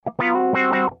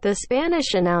The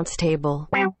Spanish Announce Table.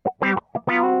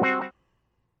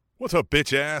 What's up,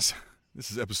 bitch ass? This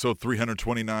is episode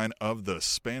 329 of the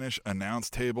Spanish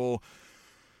Announce Table.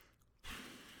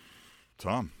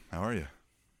 Tom, how are you?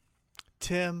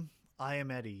 Tim, I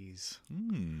am at ease.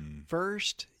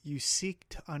 First, you seek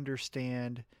to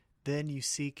understand, then you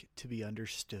seek to be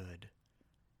understood.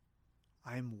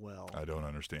 I'm well. I don't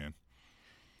understand.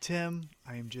 Tim,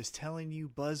 I am just telling you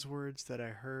buzzwords that I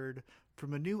heard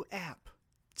from a new app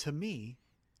to me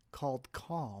called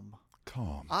Calm.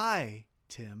 Calm. I,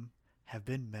 Tim, have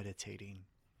been meditating.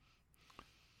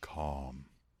 Calm.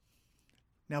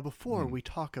 Now, before we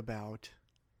talk about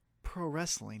pro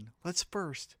wrestling, let's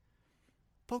first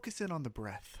focus in on the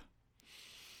breath.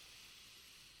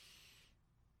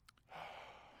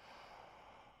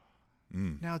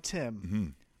 Now,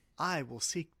 Tim, I will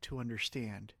seek to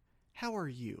understand. How are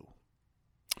you?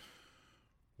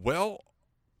 Well,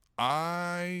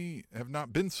 I have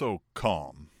not been so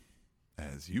calm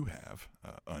as you have,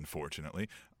 unfortunately.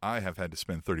 I have had to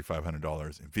spend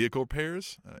 $3,500 in vehicle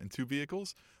repairs in 2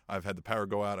 vehicles. I've had the power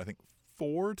go out, I think,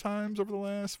 4 times over the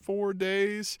last 4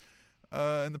 days,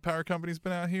 and the power company's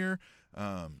been out here.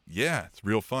 Yeah, it's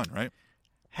real fun, right?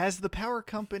 Has the power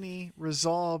company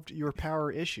resolved your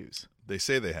power issues? They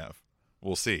say they have.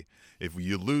 We'll see. If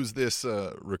you lose this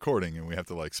recording and we have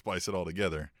to splice it all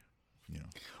together,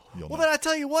 you'll know. Then I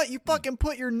tell you what, you fucking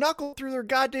put your knuckle through their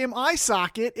goddamn eye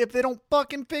socket if they don't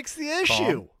fucking fix the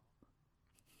issue.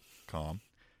 Calm.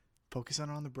 Focus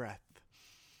on the breath.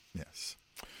 Yes.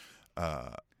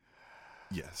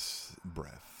 Yes.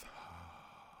 Breath.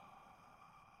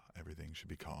 Everything should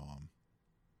be calm.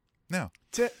 Now,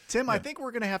 Tim, I think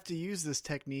we're going to have to use this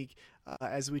technique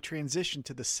as we transition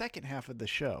to the second half of the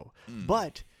show.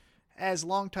 But as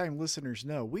longtime listeners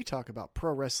know, we talk about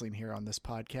pro wrestling here on this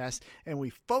podcast, and we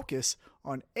focus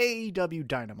on AEW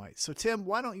Dynamite. So, Tim,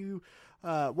 why don't you,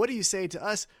 what do you say to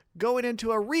us going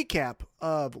into a recap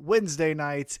of Wednesday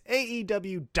night's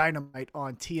AEW Dynamite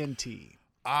on TNT?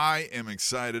 I am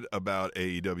excited about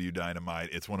AEW Dynamite.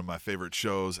 It's one of my favorite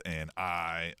shows, and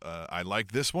I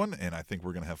like this one, and I think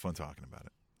we're going to have fun talking about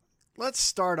it. Let's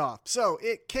start off. So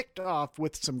it kicked off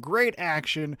with some great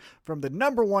action from the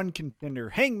number one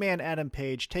contender, Hangman Adam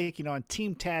Page, taking on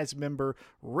Team Taz member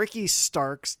Ricky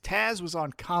Starks. Taz was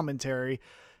on commentary.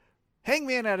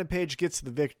 Hangman Adam Page gets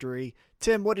the victory.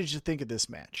 Tim, what did you think of this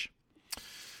match?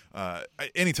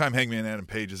 Anytime Hangman Adam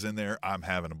Page is in there, I'm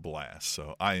having a blast.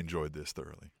 So I enjoyed this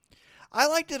thoroughly. I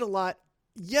liked it a lot.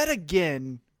 Yet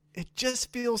again, it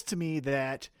just feels to me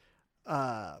that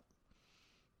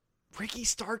Ricky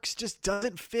Starks just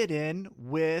doesn't fit in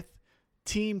with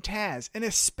Team Taz. And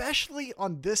especially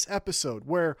on this episode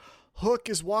where Hook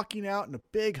is walking out in a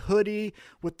big hoodie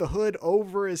with the hood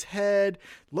over his head,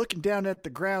 looking down at the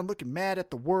ground, looking mad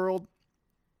at the world.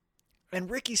 And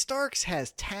Ricky Starks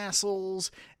has tassels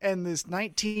and this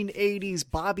 1980s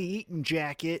Bobby Eaton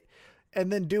jacket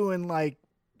and then doing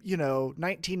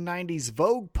 1990s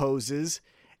Vogue poses.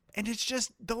 And it's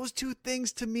just those two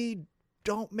things to me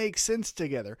don't make sense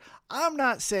together. I'm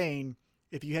not saying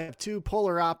if you have two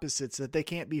polar opposites that they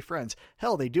can't be friends.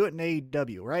 Hell, they do it in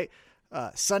AEW, right?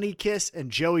 Sonny Kiss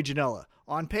and Joey Janela.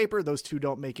 On paper, those two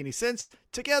don't make any sense.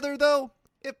 Together, though,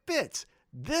 it fits.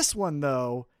 This one,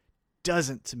 though,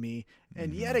 doesn't to me.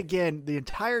 And yet again, the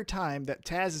entire time that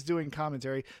Taz is doing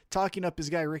commentary, talking up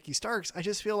his guy Ricky Starks, I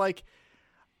just feel like,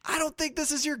 I don't think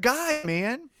this is your guy,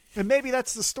 man. And maybe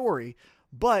that's the story.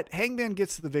 But Hangman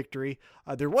gets the victory.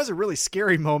 There was a really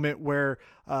scary moment where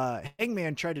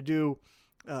Hangman tried to do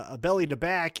a belly to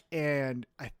back, and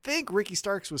I think Ricky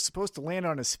Starks was supposed to land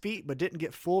on his feet, but didn't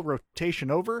get full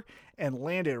rotation over and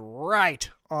landed right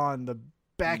on the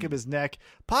back of his neck.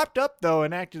 Popped up though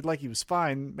and acted like he was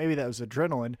fine. Maybe that was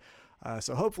adrenaline.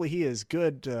 So hopefully he is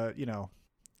good to,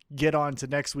 get on to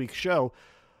next week's show.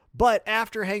 But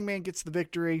after Hangman gets the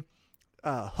victory,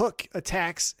 Hook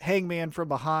attacks Hangman from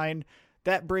behind.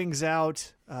 That brings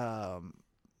out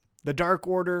the Dark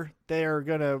Order. They're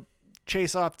going to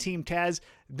chase off Team Taz.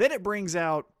 Then it brings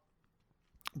out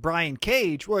Brian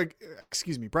Cage. Well,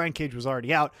 excuse me, Brian Cage was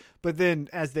already out. But then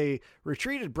as they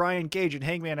retreated, Brian Cage and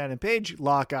Hangman Adam Page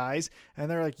lock eyes. And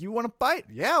they're like, you want to fight?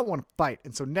 Yeah, I want to fight.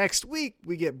 And so next week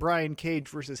we get Brian Cage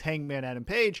versus Hangman Adam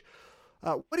Page.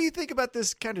 What do you think about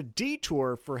this kind of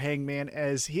detour for Hangman,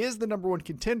 as he is the number one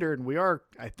contender? And we are,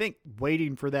 I think,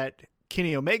 waiting for that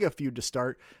Kenny Omega feud to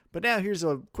start. But now here's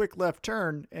a quick left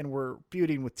turn and we're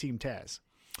feuding with Team Taz.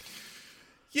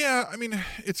 Yeah, I mean,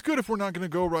 it's good if we're not going to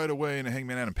go right away into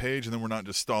Hangman Adam Page, and then we're not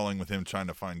just stalling with him trying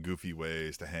to find goofy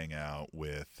ways to hang out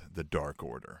with the Dark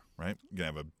Order, right?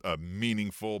 You're going to have a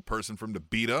meaningful person for him to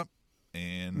beat up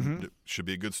and it should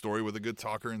be a good story with a good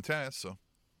talker and Taz. So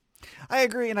I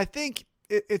agree, and I think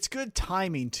it's good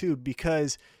timing too,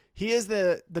 because he is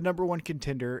the number one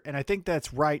contender, and I think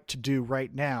that's right to do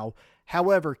right now.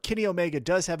 However, Kenny Omega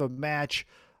does have a match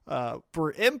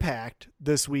for Impact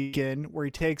this weekend where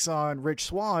he takes on Rich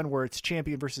Swann, where it's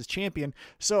champion versus champion.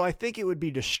 So I think it would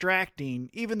be distracting,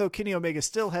 even though Kenny Omega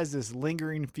still has this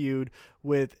lingering feud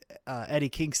with Eddie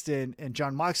Kingston and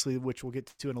Jon Moxley, which we'll get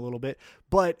to in a little bit.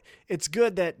 But it's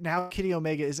good that now Kenny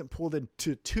Omega isn't pulled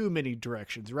into too many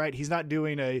directions, right? He's not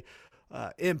doing a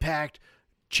Impact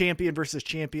champion versus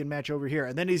champion match over here,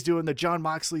 and then he's doing the Jon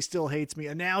Moxley still hates me,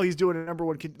 and now he's doing a number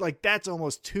one. Like, that's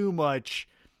almost too much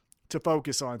to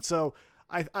focus on. So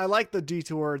I like the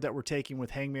detour that we're taking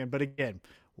with Hangman. But again,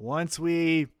 once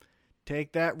we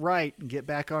take that right and get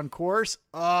back on course,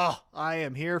 I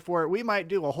am here for it. We might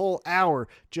do a whole hour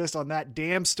just on that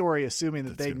damn story, assuming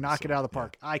that they knock it out of the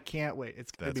park. Yeah. I can't wait.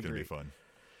 It's going to be great. Fun.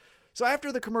 So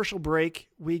after the commercial break,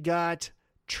 we got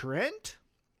Trent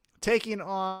taking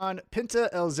on Penta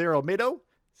El Zero Miedo.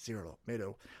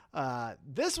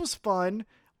 This was fun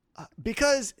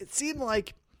because it seemed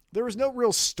like there was no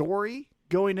real story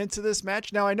going into this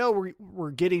match. Now I know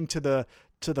we're getting to the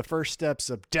first steps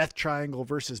of Death Triangle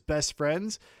versus Best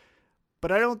Friends,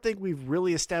 but I don't think we've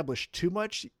really established too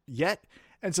much yet.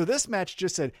 And so this match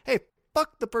just said, hey,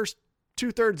 fuck the first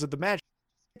 2/3 of the match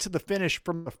to the finish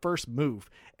from the first move.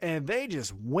 And they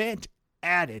just went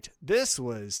at it. This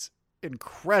was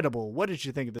incredible. What did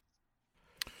you think of this?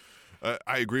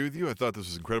 I agree with you. I thought this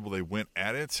was incredible. They went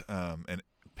at it. And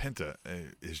Penta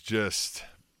is just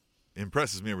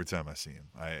impresses me every time I see him.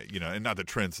 And not that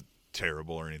Trent's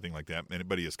terrible or anything like that.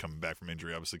 But he is coming back from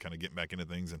injury, obviously, kind of getting back into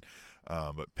things. And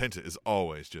but Penta is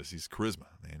always he's charisma,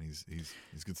 man. He's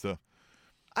good stuff.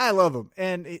 I love him.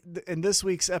 And in this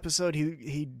week's episode,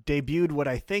 he debuted what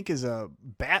I think is a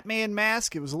Batman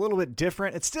mask. It was a little bit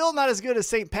different. It's still not as good as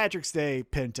St. Patrick's Day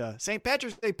Penta. St.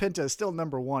 Patrick's Day Penta is still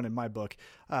number one in my book,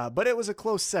 but it was a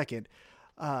close second.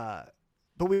 But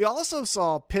we also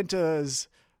saw Penta's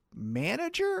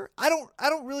manager. I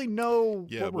don't really know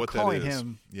what we're calling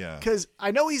him. Yeah, because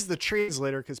I know he's the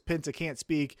translator because Penta can't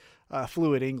speak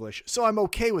fluid English, so I'm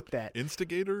okay with that.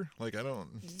 Instigator, like I don't.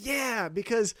 Yeah,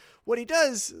 because what he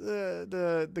does,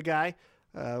 the guy,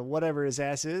 whatever his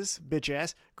ass is, bitch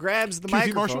ass, grabs the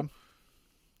microphone. Marshall?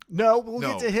 No, we'll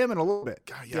get to him in a little bit.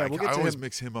 God, yeah, we'll get to always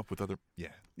mix him up with other.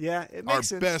 Yeah, it makes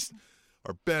sense.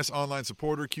 Our best online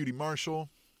supporter, Cutie Marshall,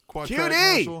 Cutie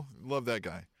Marshall, love that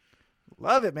guy.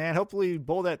 Love it, man. Hopefully you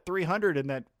bowl that 300 in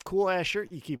that cool ass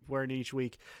shirt you keep wearing each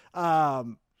week. But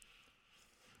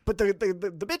the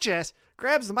bitch ass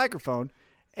grabs the microphone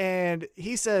and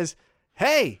he says,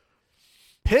 "Hey,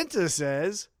 Penta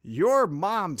says your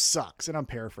mom sucks." And I'm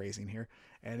paraphrasing here.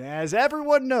 And as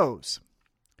everyone knows,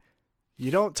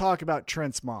 you don't talk about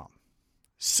Trent's mom.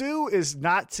 Sue is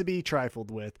not to be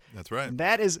trifled with. That's right. And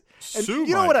that is Sue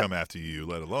might come after you,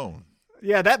 let alone.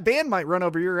 Yeah, that band might run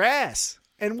over your ass.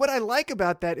 And what I like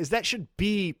about that is that should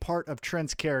be part of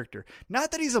Trent's character.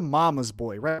 Not that he's a mama's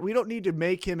boy, right? We don't need to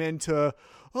make him into,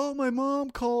 oh, my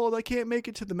mom called, I can't make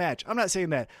it to the match. I'm not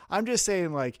saying that. I'm just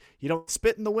saying, like, you don't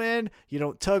spit in the wind, you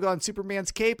don't tug on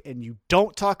Superman's cape, and you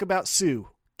don't talk about Sue.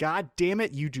 God damn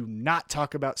it, you do not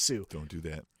talk about Sue. Don't do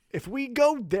that. If we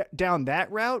go down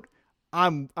that route,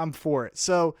 I'm for it.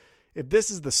 So if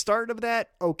this is the start of that,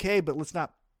 okay, but let's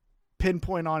not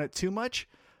pinpoint on it too much.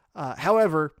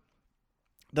 However,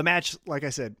 the match, like I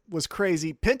said, was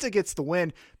crazy. Penta gets the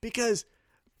win because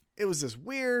it was this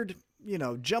weird,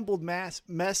 jumbled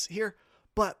mess here.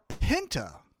 But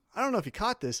Penta, I don't know if you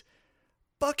caught this,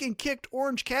 fucking kicked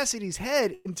Orange Cassidy's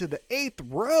head into the 8th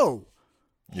row.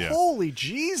 Yeah. Holy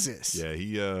Jesus. Yeah,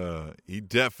 he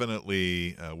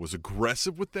definitely was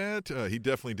aggressive with that. He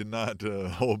definitely did not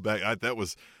hold back. That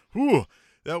was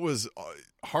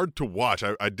hard to watch.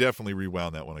 I definitely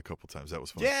rewound that one a couple times. That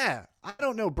was fun. Yeah. I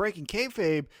don't know Breaking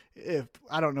Kayfabe, if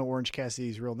I don't know Orange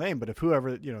Cassidy's real name, but if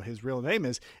whoever, his real name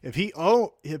is, if he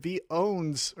owes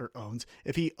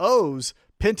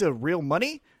Penta real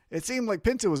money, it seemed like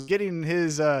Penta was getting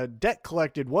his debt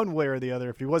collected one way or the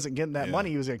other. If he wasn't getting that money,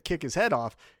 he was going to kick his head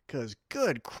off because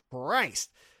good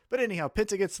Christ. But anyhow,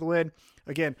 Penta gets the win.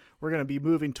 Again, we're going to be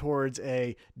moving towards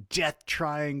a Death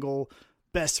Triangle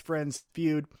Best Friends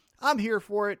feud. I'm here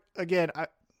for it. Again,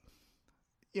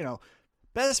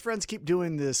 Best Friends keep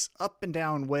doing this up and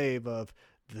down wave of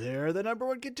they're the number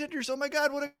one contenders. Oh my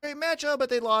God, what a great matchup! But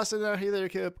they lost, and now they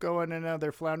kept going, and now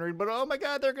they're floundering. But oh my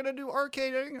God, they're gonna do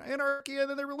Arcade Anarchy, and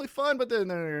then they're really fun. But then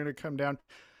they're gonna come down.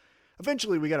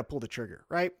 Eventually, we got to pull the trigger,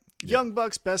 right? Yeah. Young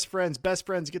Bucks, Best Friends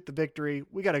get the victory.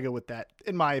 We got to go with that,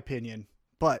 in my opinion.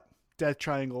 But Death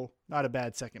Triangle, not a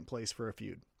bad second place for a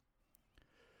feud.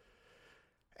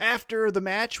 After the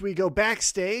match, we go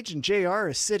backstage, and JR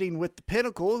is sitting with the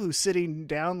Pinnacle, who's sitting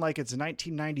down like it's a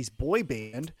 1990s boy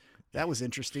band. That was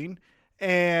interesting.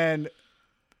 And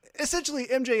essentially,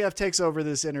 MJF takes over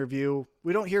this interview.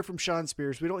 We don't hear from Shawn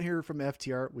Spears. We don't hear from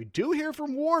FTR. We do hear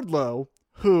from Wardlow,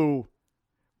 who,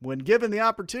 when given the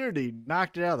opportunity,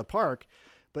 knocked it out of the park.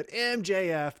 But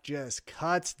MJF just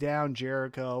cuts down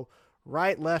Jericho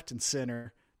right, left, and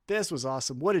center. This was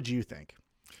awesome. What did you think?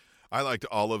 I liked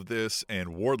all of this,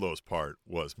 and Wardlow's part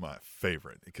was my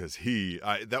favorite because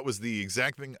that was the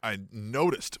exact thing I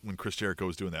noticed when Chris Jericho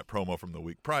was doing that promo from the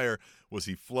week prior. Was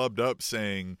he flubbed up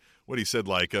saying what he said,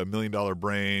 like $1 million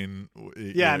brain,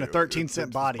 and a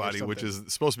 13-cent body, which is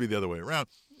supposed to be the other way around.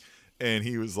 And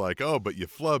he was like, "Oh, but you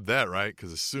flubbed that, right?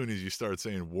 Because as soon as you started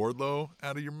saying Wardlow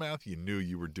out of your mouth, you knew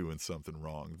you were doing something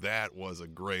wrong." That was a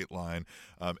great line,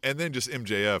 and then just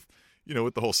MJF.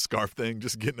 With the whole scarf thing,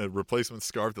 just getting a replacement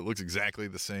scarf that looks exactly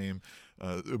the same,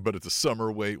 but it's a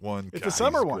summer weight one. It's a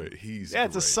summer one. He's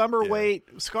it's a summer weight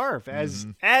scarf,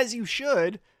 as you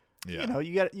should. Yeah.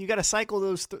 You got to cycle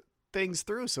those things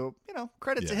through. So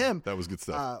credit to him. That was good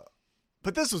stuff.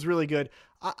 But this was really good.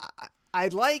 I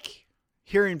like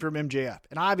hearing from MJF,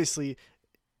 and obviously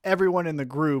everyone in the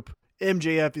group,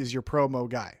 MJF is your promo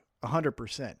guy,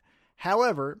 100%.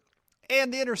 However,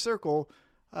 and the Inner Circle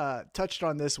touched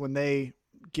on this when they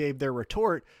gave their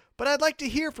retort, but I'd like to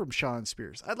hear from Shawn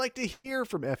Spears. I'd like to hear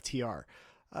from FTR.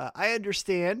 I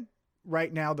understand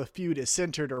right now the feud is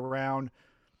centered around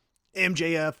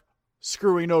MJF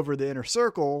screwing over the Inner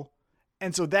Circle,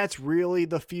 and so that's really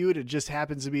the feud. It just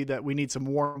happens to be that we need some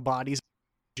warm bodies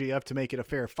MJF to make it a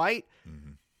fair fight.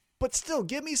 Mm-hmm. But still,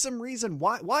 give me some reason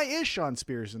why is Shawn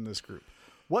Spears in this group?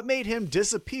 What made him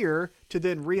disappear to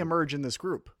then reemerge in this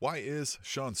group? Why is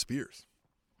Shawn Spears?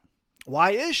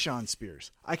 Why is Shawn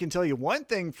Spears? I can tell you one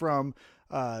thing from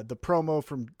the promo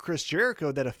from Chris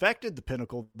Jericho that affected the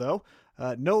Pinnacle, though.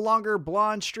 No longer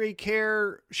blonde streak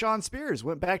hair Shawn Spears.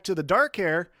 Went back to the dark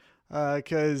hair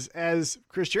because, as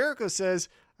Chris Jericho says,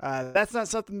 that's not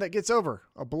something that gets over,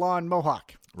 a blonde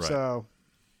mohawk. Right. So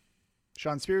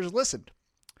Shawn Spears listened.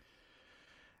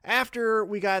 After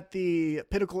we got the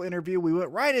Pinnacle interview, we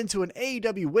went right into an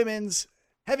AEW women's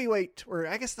heavyweight, or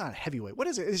I guess not heavyweight. What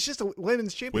is it? It's just a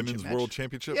women's championship Women's match. World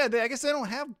Championship? Yeah, I guess they don't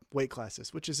have weight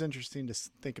classes, which is interesting to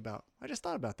think about. I just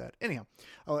thought about that. Anyhow,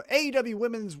 AEW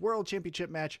Women's World Championship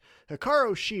match.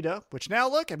 Hikaru Shida, which now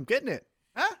look, I'm getting it.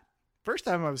 Huh? First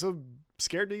time I was so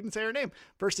scared to even say her name.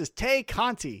 Versus Tay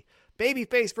Conti.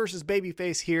 Babyface versus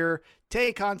babyface here.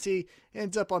 Tay Conti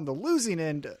ends up on the losing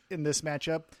end in this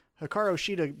matchup. Hikaru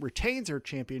Shida retains her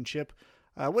championship.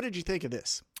 What did you think of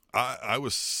this? I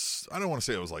don't want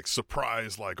to say I was like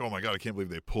surprised, like, oh my God, I can't believe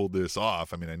they pulled this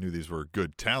off. I mean, I knew these were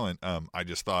good talent. I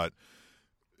just thought,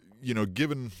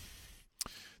 given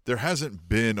there hasn't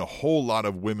been a whole lot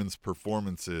of women's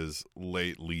performances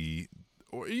lately,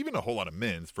 or even a whole lot of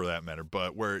men's for that matter,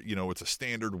 but where, it's a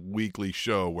standard weekly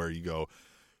show where you go,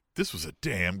 this was a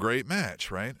damn great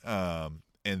match, right?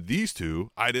 And these two,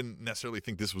 I didn't necessarily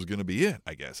think this was going to be it,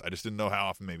 I guess. I just didn't know how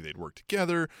often maybe they'd work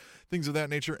together, things of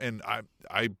that nature. And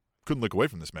I couldn't look away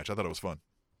from this match. I thought it was fun.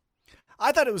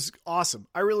 I thought it was awesome.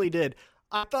 I really did.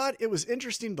 I thought it was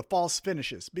interesting, the false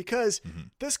finishes, because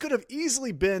this could have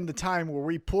easily been the time where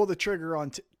we pull the trigger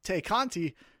on Tay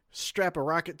Conti, strap a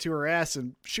rocket to her ass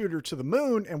and shoot her to the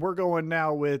moon. And we're going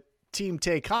now with Team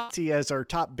Tay Conti as our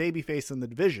top babyface in the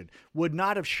division. Would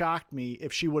not have shocked me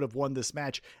if she would have won this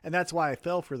match, and that's why I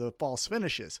fell for the false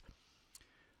finishes.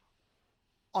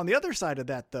 On the other side of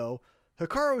that, though,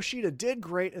 Hikaru Shida did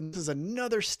great, and this is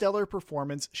another stellar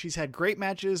performance. She's had great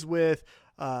matches with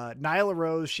Nyla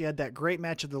Rose. She had that great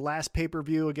match of the last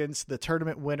pay-per-view against the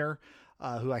tournament winner,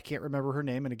 who I can't remember her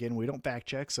name, and again, we don't fact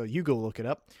check, so you go look it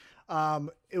up.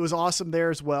 It was awesome there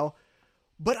as well.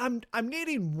 But I'm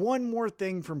needing one more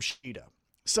thing from Shida.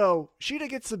 So Shida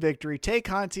gets the victory. Tay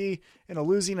Conti, in a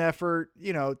losing effort,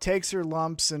 takes her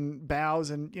lumps and bows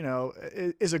and,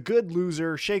 is a good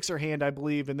loser, shakes her hand, I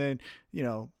believe, and then,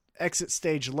 exit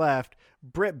stage left.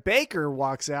 Britt Baker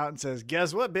walks out and says,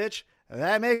 guess what, bitch?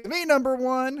 That makes me number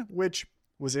one, which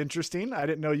was interesting. I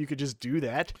didn't know you could just do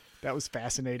that. That was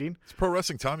fascinating. It's pro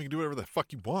wrestling, Tom. You can do whatever the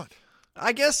fuck you want.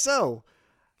 I guess so.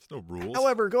 No rules.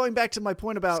 However, going back to my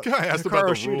point about this guy asked about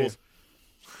the rules.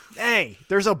 Hey,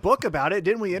 there's a book about it.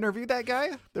 Didn't we interview that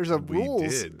guy? There's rules. We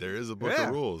did. There is a book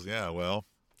of rules. Yeah, well,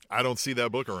 I don't see that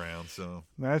book around, so.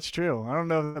 That's true. I don't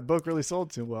know if that book really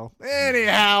sold too well.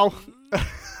 Anyhow.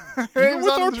 Even with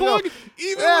our plug?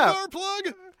 With our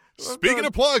plug? Speaking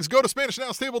of plugs, go to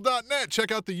SpanishAnnounceTable.net.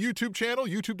 Check out the YouTube channel,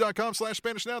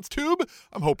 youtube.com/SpanishAnnounceTube.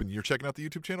 I'm hoping you're checking out the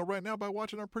YouTube channel right now by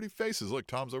watching our pretty faces. Look,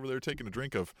 Tom's over there taking a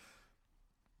drink of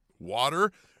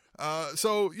water.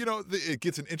 So, it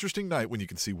gets an interesting night when you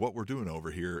can see what we're doing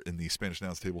over here in the Spanish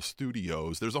Announce Table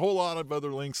studios. There's a whole lot of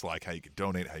other links, like how you can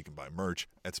donate, how you can buy merch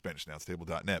at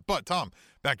SpanishAnnounceTable.net. But, Tom,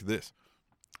 back to this.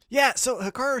 Yeah, so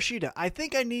Hikaru Shida, I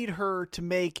think I need her to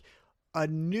make a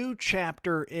new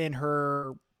chapter in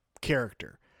her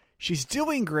character. She's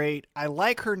doing great. I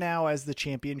like her now as the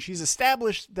champion. She's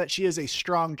established that she is a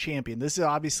strong champion. This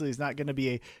obviously is not going to be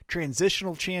a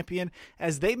transitional champion.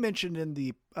 As they mentioned in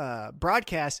the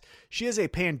broadcast, she is a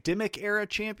pandemic era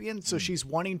champion. So she's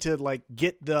wanting to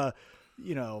get the,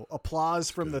 applause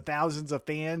from the thousands of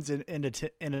fans in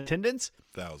attendance.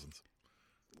 Thousands.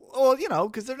 Well,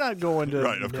 because they're not going to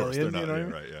right, of millions, course they're not. you know Yeah,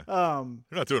 what I right, mean? yeah.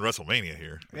 They're not doing WrestleMania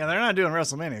here. Yeah, they're not doing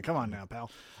WrestleMania. Come on now, pal.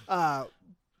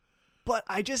 But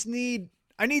I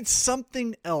need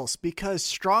something else, because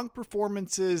strong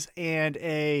performances and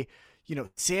a,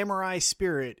 samurai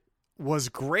spirit was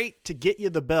great to get you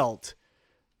the belt,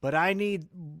 but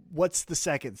what's the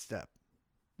second step,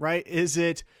 right? Is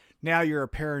it now you're a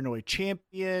paranoid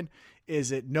champion?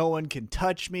 Is it no one can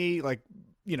touch me? Like,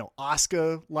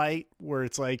 Asuka light, where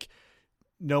it's like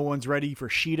no one's ready for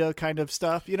Shida kind of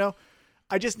stuff,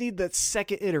 I just need that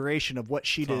second iteration of what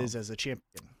Shida is as a champion.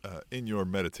 In your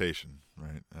meditation,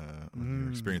 right? When you're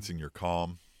experiencing your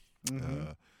calm,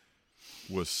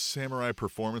 was samurai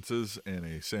performances and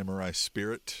a samurai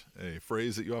spirit a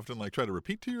phrase that you often try to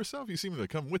repeat to yourself? You seem to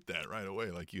come with that right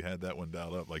away, like you had that one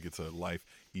dialed up, like it's a life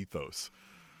ethos.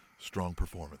 Strong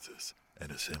performances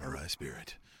and a samurai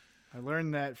spirit. I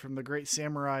learned that from the great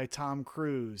samurai Tom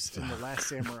Cruise in The Last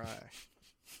Samurai.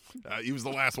 He was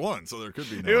the last one, so there could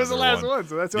be no He was the last one,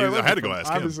 so that's what I had to go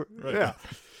ask him. Right. Yeah.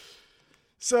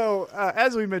 So,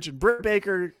 as we mentioned, Britt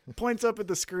Baker points up at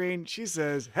the screen. She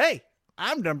says, "Hey,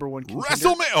 I'm number one contender."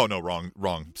 WrestleMania. Oh, no,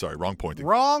 wrong. Sorry, wrong pointing.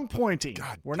 Wrong pointing.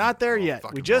 God, we're not there yet.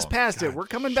 We just passed it. We're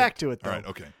coming back to it, though. All right,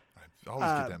 okay. I always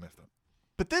get that messed up.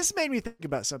 But this made me think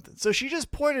about something. So she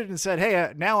just pointed and said,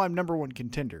 "Hey, now I'm number one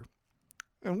contender."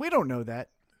 And we don't know that.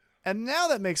 And now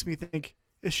that makes me think,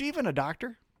 is she even a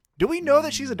doctor? Do we know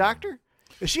that she's a doctor?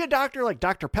 Is she a doctor like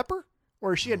Dr. Pepper?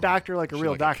 Or is she a doctor like a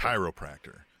real doctor? A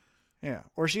chiropractor. Yeah.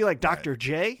 Or is she like Dr.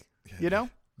 J? No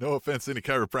offense to any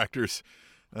chiropractors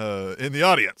in the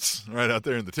audience right out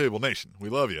there in the Table Nation. We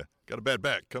love you. Got a bad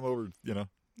back. Come over, do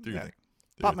your thing.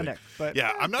 Pop my neck. But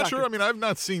yeah, I'm not doctor. sure. I mean, I've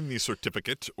not seen the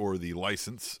certificate or the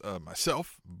license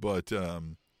myself, but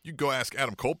you go ask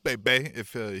Adam Culp, baby,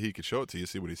 if he could show it to you,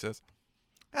 see what he says.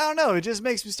 I don't know. It just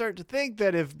makes me start to think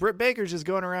that if Britt Baker's just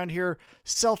going around here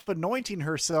self-anointing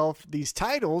herself these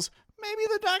titles, maybe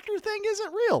the doctor thing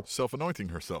isn't real. Self-anointing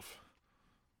herself.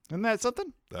 Isn't that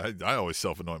something? I always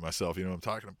self-anoint myself. You know what I'm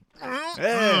talking about?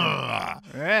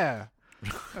 Yeah.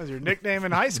 That was your nickname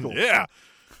in high school.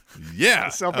 Yeah.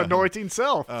 Self-anointing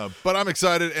self. But I'm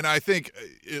excited, and I think,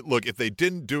 look, if they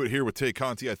didn't do it here with Tay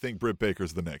Conti, I think Britt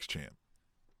Baker's the next champ.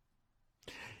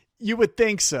 You would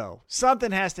think so.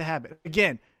 Something has to happen.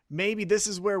 Again, maybe this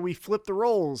is where we flip the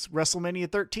roles,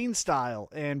 WrestleMania 13 style,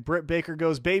 and Britt Baker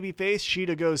goes babyface,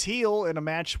 Shida goes heel in a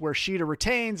match where Shida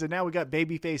retains, and now we got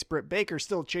babyface Britt Baker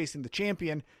still chasing the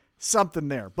champion. Something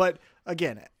there. But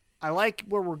again, I like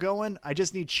where we're going. I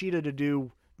just need Shida to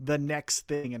do the next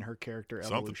thing in her character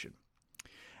evolution.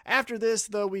 After this,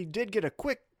 though, we did get a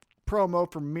quick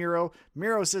promo from Miro.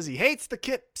 Miro says he hates the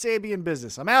Kip Sabian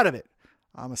business. I'm out of it.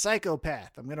 I'm a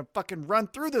psychopath. I'm going to fucking run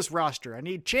through this roster. I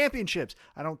need championships.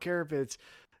 I don't care if it's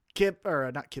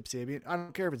not Kip Sabian. I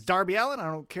don't care if it's Darby Allin.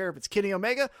 I don't care if it's Kenny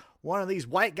Omega. One of these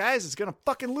white guys is going to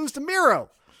fucking lose to Miro.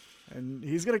 And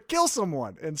he's going to kill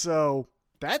someone. And so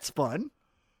that's fun.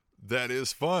 That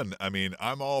is fun. I mean,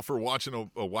 I'm all for watching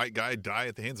a white guy die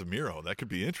at the hands of Miro. That could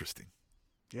be interesting.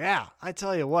 Yeah, I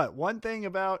tell you what, one thing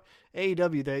about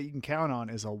AEW that you can count on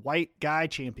is a white guy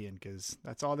champion, because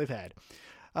that's all they've had.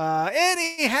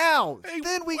 Anyhow,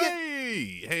 then we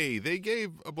Hey, they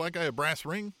gave a black guy a brass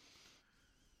ring.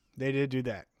 They did do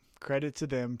that. Credit to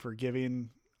them for giving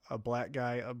a black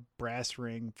guy a brass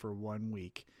ring for 1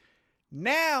 week.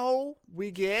 Now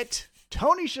we get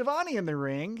Tony Schiavone in the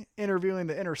ring interviewing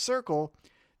the Inner Circle.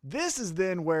 This is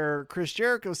then where Chris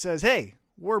Jericho says, "Hey,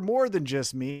 we're more than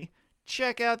just me.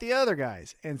 Check out the other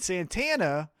guys." And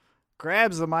Santana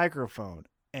grabs the microphone,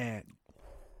 and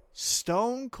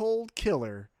Stone Cold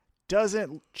Killer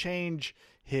doesn't change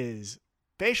his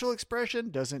facial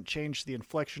expression, doesn't change the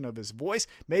inflection of his voice.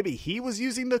 Maybe he was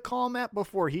using the calm app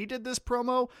before he did this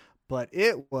promo, but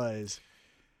it was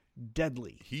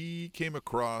deadly. He came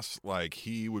across like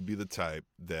he would be the type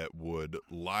that would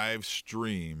live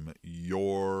stream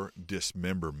your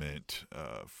dismemberment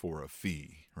for a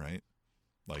fee, right?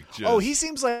 Like, just, He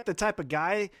seems like the type of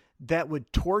guy that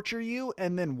would torture you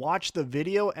and then watch the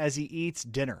video as he eats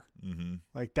dinner. Mm-hmm.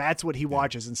 Like, that's what he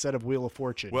watches instead of Wheel of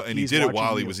Fortune. Well, and he did it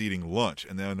while he was eating lunch,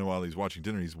 and then while he's watching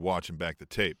dinner, he's watching back the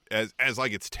tape as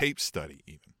like it's tape study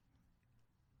even.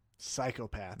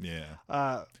 Psychopath. Yeah.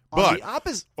 But the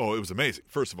opposite. Oh, it was amazing.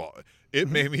 First of all, it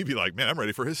made me be like, man, I'm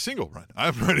ready for his single run.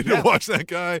 I'm ready to watch that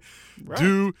guy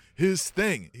do his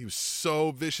thing. He was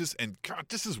so vicious, and God,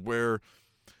 this is where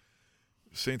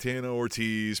Santana,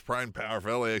 Ortiz, Pride and Power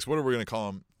for LAX, whatever we're going to call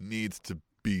him, needs to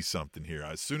be something here.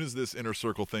 As soon as this Inner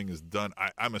Circle thing is done,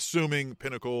 I'm assuming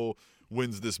Pinnacle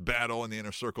wins this battle, and the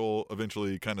Inner Circle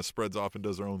eventually kind of spreads off and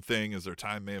does their own thing as their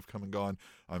time may have come and gone.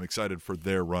 I'm excited for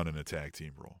their run in a tag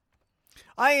team role.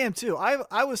 I am too.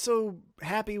 I was so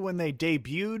happy when they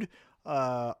debuted,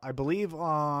 I believe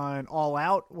on All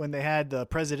Out, when they had the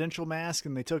presidential mask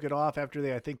and they took it off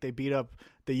after I think they beat up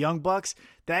the Young Bucks.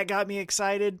 That got me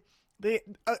excited. They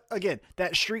again,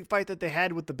 that street fight that they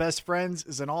had with the Best Friends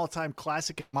is an all-time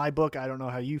classic in my book. I don't know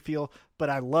how you feel, but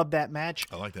I love that match.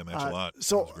 I like that match a lot.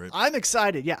 So I'm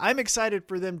excited. Yeah, I'm excited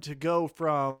for them to go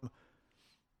from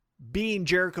being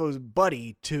Jericho's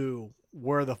buddy to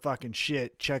we're the fucking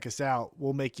shit. Check us out.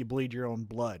 We'll make you bleed your own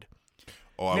blood.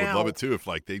 Oh, I would love it too if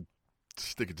like they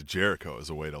stick it to Jericho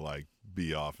as a way to like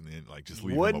be off and then like just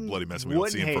leave him a bloody mess. We don't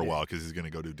see him for a while because he's going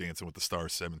to go do Dancing with the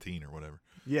Stars 17 or whatever.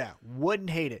 Yeah, wouldn't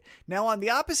hate it. Now on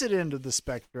the opposite end of the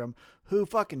spectrum, who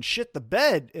fucking shit the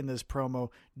bed in this promo,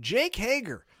 Jake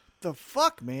Hager. The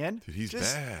fuck, man? Dude, he's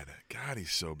bad. God,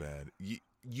 he's so bad.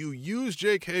 You use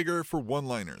Jake Hager for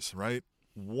one-liners, right?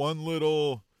 One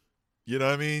little, you know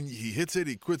what I mean? He hits it,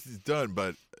 he quits, he's done.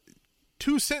 But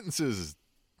 2 sentences,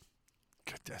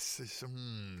 God,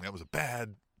 that was a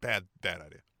bad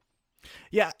idea.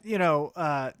 Yeah,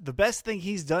 the best thing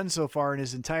he's done so far in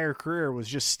his entire career was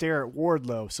just stare at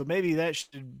Wardlow. So maybe that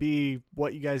should be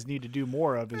what you guys need to do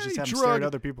more of, is just have him stare at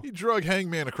other people. He drug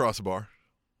Hangman across a bar.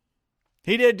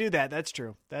 He did do that. That's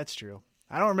true.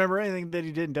 I don't remember anything that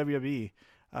he did in WWE.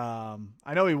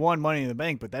 I know he won Money in the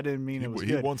Bank, but that didn't mean it was good.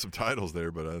 He won some titles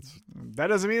there, but that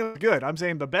doesn't mean it was good. I'm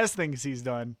saying the best things he's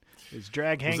done is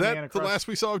drag Hangman across. Was that the last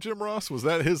we saw of Jim Ross? Was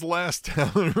that his last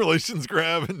talent relations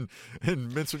grab? And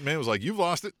Vince McMahon was like, "You've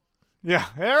lost it." Yeah.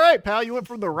 All right, pal. You went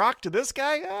from The Rock to this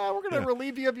guy. We're going to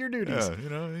relieve you of your duties.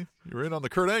 Yeah, you were in on the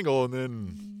Kurt Angle, and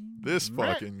then this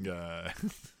fucking guy.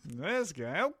 This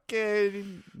guy. Okay.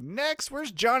 Next,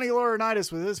 where's Johnny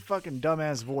Laurinaitis with his fucking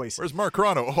dumbass voice? Where's Mark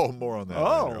Carrano? Oh, more on that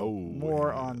later.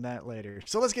 More on that later.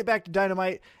 So let's get back to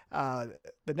Dynamite.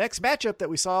 The next matchup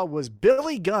that we saw was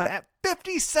Billy Gunn at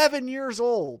 57 years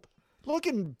old,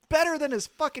 looking better than his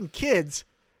fucking kids,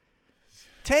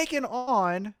 taking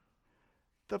on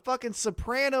the fucking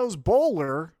Sopranos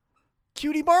bowler,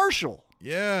 Cutie Marshall.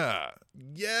 Yeah.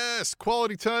 Yes.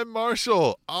 Quality Time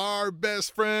Marshall, our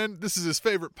best friend. This is his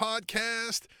favorite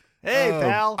podcast. Hey,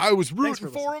 pal. I was rooting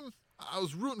for him. I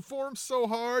was rooting for him so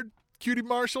hard. Cutie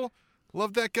Marshall.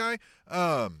 Love that guy.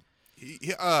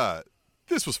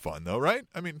 This was fun, though, right?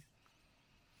 I mean,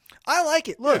 I like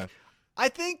it. Look, I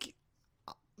think,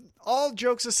 all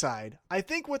jokes aside, I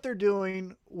think what they're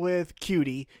doing with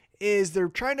Cutie is they're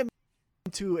trying to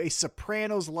into a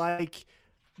Sopranos-like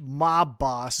mob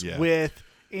boss with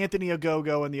Anthony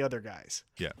Ogogo and the other guys.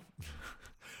 Yeah.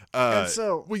 And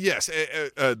so, well, yes,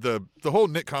 the whole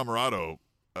Nick Camarado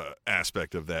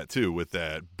aspect of that too, with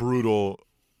that brutal,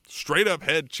 straight up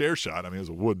head chair shot. I mean, it was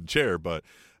a wooden chair, but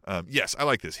yes, I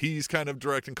like this. He's kind of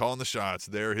directing, calling the shots.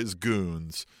 They're his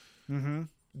goons. Mm-hmm.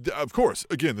 Of course,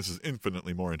 again, this is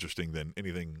infinitely more interesting than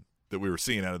anything that we were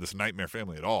seeing out of this Nightmare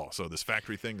family at all. So this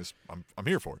factory thing is, I'm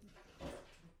here for it.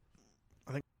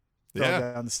 I think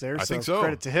fell down the stairs. I think so.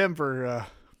 Credit to him for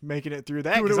making it through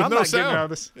that, because I'm not getting out of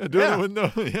this. Yeah, doing it with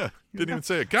no. Yeah, didn't even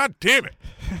say it. God damn it!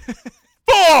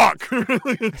 Fuck!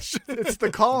 It's the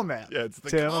Calm app. Yeah, it's the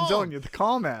Tim, Calm. I'm telling you, the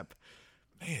Calm app.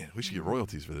 Man, we should get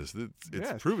royalties for this.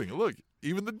 It's proving it. Look,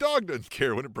 even the dog doesn't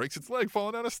care when it breaks its leg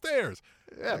falling down a stairs.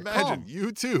 Yeah, imagine Calm.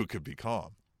 you too could be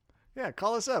Calm. Yeah,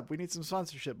 call us up. We need some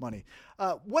sponsorship money.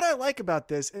 What I like about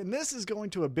this, and this is going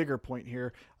to a bigger point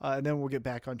here, and then we'll get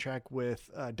back on track with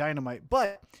Dynamite.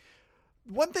 But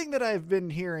one thing that I've been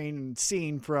hearing and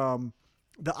seeing from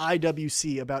the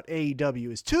IWC about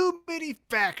AEW is too many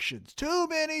factions.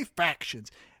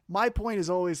 My point is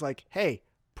always like, hey,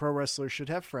 pro wrestlers should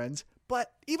have friends.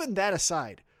 But even that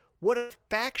aside, what a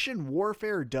faction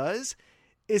warfare does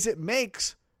is it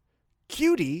makes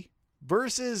Cutie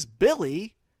versus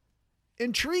Billy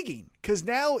intriguing because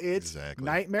now it's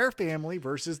Nightmare Family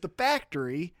versus the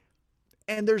Factory.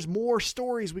 And there's more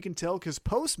stories we can tell because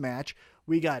post-match,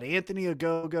 we got Anthony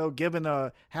Ogogo giving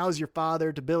a "How's Your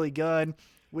Father" to Billy Gunn.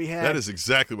 We had That is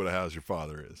exactly what a "How's Your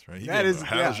Father" is, right?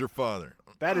 How's your father?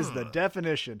 That is the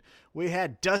definition. We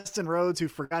had Dustin Rhodes, who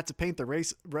forgot to paint the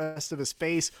rest of his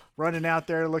face, running out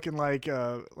there looking like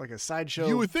a sideshow.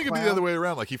 You would think clown. it'd be the other way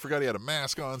around. Like he forgot he had a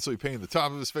mask on, so he painted the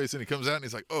top of his face, and he comes out and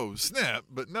he's like, "Oh snap!"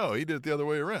 But no, he did it the other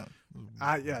way around.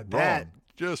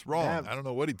 Just wrong. I don't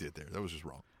know what he did there. That was just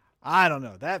wrong. I don't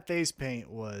know. That face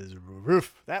paint was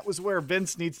roof. That was where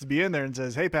Vince needs to be in there and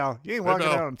says, "Hey pal, you ain't walking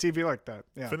out on TV like that."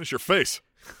 Yeah. Finish your face.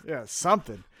 Yeah,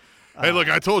 something. Hey, look,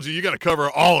 I told you got to cover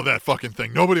all of that fucking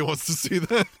thing. Nobody wants to see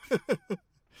that.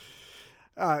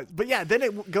 But yeah, then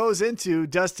it goes into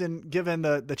Dustin giving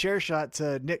the chair shot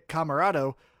to Nick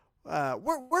Camarado.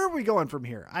 Where are we going from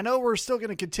here? I know we're still going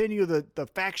to continue the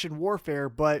faction warfare,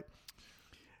 but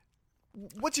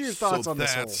what's your thoughts on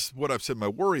this? That's what I've said. My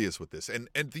worry is with this, and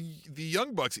the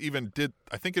Young Bucks even did,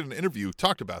 I think, in an interview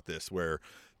talked about this, where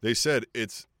they said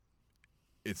it's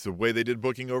the way they did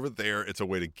booking over there. It's a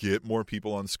way to get more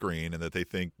people on screen, and that they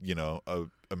think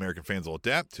American fans will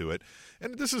adapt to it.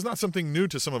 And this is not something new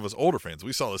to some of us older fans.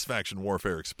 We saw this faction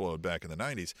warfare explode back in the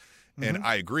 90s, and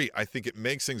I agree. I think it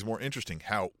makes things more interesting.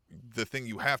 How the thing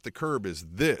you have to curb is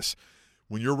this.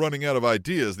 When you're running out of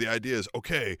ideas, the idea is,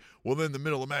 okay, well, then in the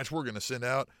middle of the match, we're going to send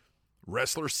out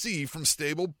wrestler C from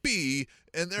stable B,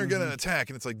 and they're going to attack.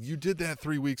 And it's like, you did that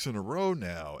 3 weeks in a row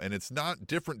now, and it's not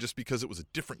different just because it was a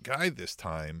different guy this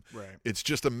time. Right. It's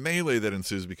just a melee that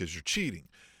ensues because you're cheating.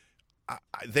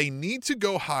 They need to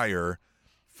go hire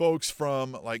folks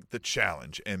from, like, The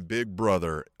Challenge and Big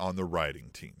Brother on the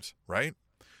writing teams, right?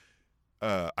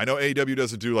 I know AEW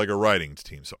doesn't do, like, a writing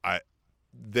team, so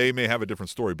they may have a different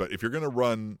story, but if you're going to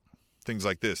run things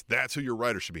like this, that's who your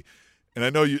writer should be. And I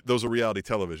know those are reality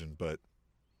television, but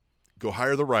go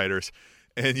hire the writers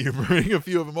and you bring a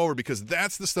few of them over because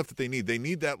that's the stuff that they need. They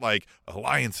need that, like,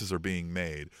 alliances are being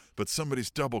made, but somebody's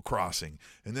double crossing.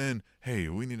 And then, hey,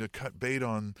 we need to cut bait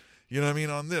on,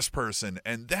 on this person.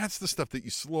 And that's the stuff that you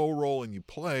slow roll and you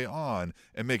play on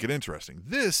and make it interesting.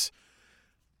 This,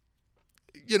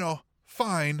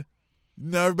 fine.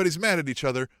 Now everybody's mad at each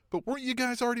other, but weren't you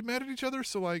guys already mad at each other?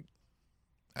 So, like,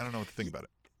 I don't know what to think about it.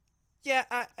 Yeah,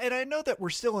 and I know that we're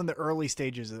still in the early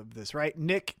stages of this, right?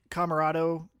 Nick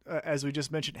Camarado, as we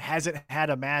just mentioned, hasn't had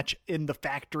a match in the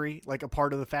Factory, like a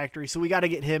part of the Factory, so we got to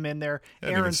get him in there.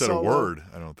 Aaron even said a word,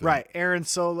 I don't think. Right, Aaron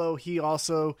Solo, he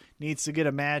also needs to get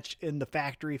a match in the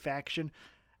Factory faction.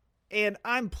 And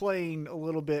I'm playing a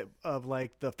little bit of,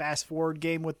 like, the fast-forward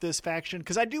game with this faction,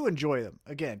 because I do enjoy them.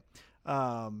 Again,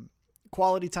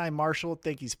 Quality Time Marshall,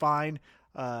 think he's fine.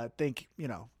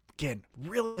 Again,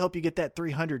 really hope you get that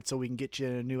 300 so we can get you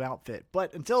in a new outfit.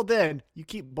 But until then, you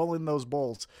keep bowling those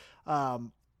bowls.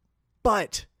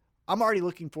 But I'm already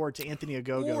looking forward to Anthony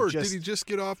Ogogo. Or did he just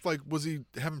get off? Like, was he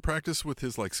having practice with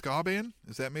his, like, ska band?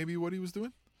 Is that maybe what he was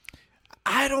doing?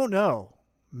 I don't know.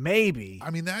 Maybe.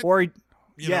 I mean, that. Or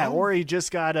he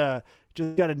just got a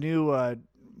new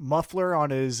muffler on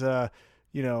his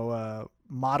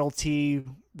Model T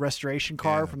restoration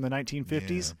car from the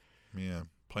 1950s. Yeah.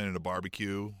 Planning a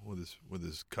barbecue with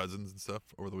his cousins and stuff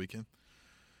over the weekend.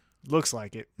 Looks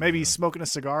like it. Maybe he's smoking a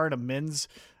cigar in a men's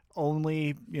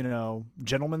only,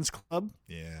 gentleman's club.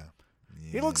 Yeah.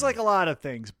 He looks like a lot of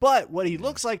things, but what he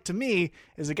looks like to me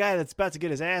is a guy that's about to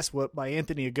get his ass whooped by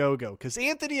Anthony Ogogo, because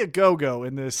Anthony Ogogo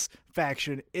in this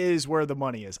faction is where the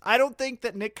money is. I don't think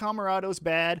that Nick Camarado's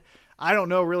bad. I don't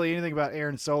know really anything about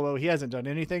Aaron Solo. He hasn't done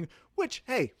anything, which,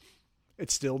 hey,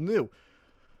 it's still new.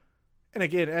 And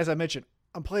again, as I mentioned,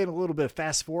 I'm playing a little bit of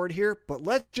fast forward here, but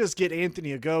let's just get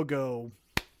Anthony Ogogo.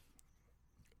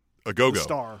 Ogogo.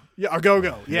 Star. Yeah,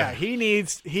 Ogogo. Yeah,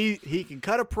 he can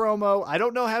cut a promo. I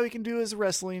don't know how he can do his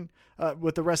wrestling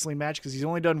with the wrestling match because he's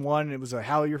only done one. And it was a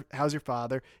How's Your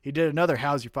Father. He did another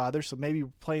How's Your Father, so maybe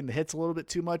playing the hits a little bit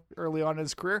too much early on in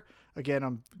his career. Again,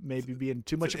 I'm maybe being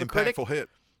too much of a critic. Impactful hit.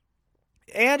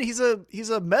 And he's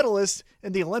a medalist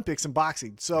in the Olympics in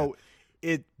boxing. So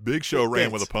Big Show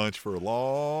ran with a punch for a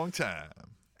long time.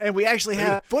 And we actually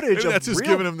have footage maybe of that's just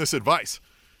giving him this advice.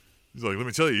 He's like, let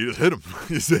me tell you, you just hit him.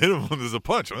 You just hit him when there's a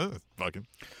punch. Huh? Fucking.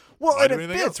 Well, and it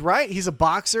fits, right? He's a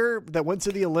boxer that went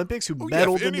to the Olympics, who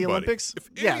medaled in the Olympics.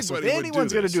 So if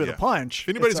anyone's going to do the punch, if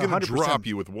anybody's going to drop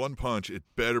you with one punch, it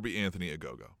better be Anthony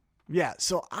Ogogo. Yeah,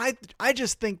 so I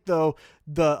just think, though,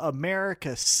 the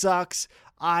America sucks.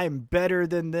 I'm better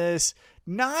than this.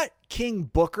 Not King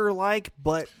Booker-like,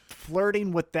 but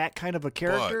flirting with that kind of a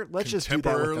character. Let's just do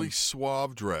that with him. Contemporarily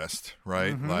suave dressed,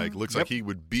 right? Like, looks like he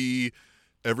would be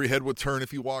every head would turn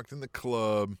if he walked in the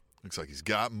club. Looks like he's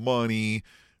got money,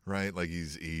 right? Like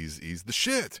he's the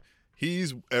shit.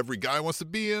 Every guy wants to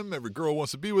be him. Every girl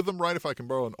wants to be with him, right? If I can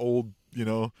borrow an old,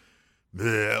 bleh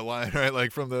line, right?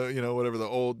 Like from the, whatever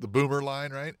the boomer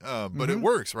line, right? But it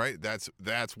works, right? That's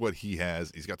what he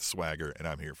has. He's got the swagger, and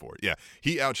I'm here for it. Yeah,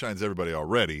 he outshines everybody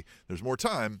already. There's more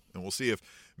time, and we'll see if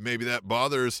maybe that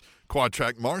bothers Quad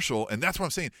Track Marshall. And that's what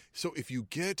I'm saying. So if you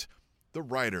get the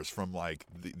writers from like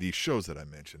these shows that I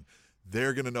mentioned,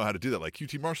 they're going to know how to do that. Like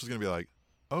QT Marshall's going to be like,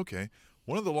 okay,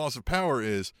 one of the laws of power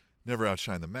is never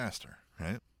outshine the master,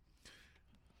 right?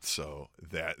 So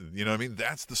that,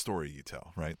 that's the story you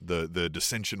tell, right? The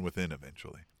dissension within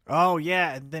eventually. Oh,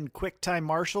 yeah. And then QuickTime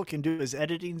Marshall can do his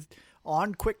editing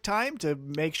on QuickTime to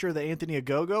make sure that Anthony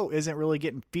Ogogo isn't really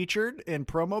getting featured in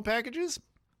promo packages.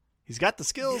 He's got the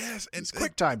skills. Yes, and it's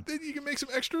QuickTime. Then you can make some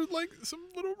extra, like some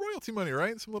little royalty money,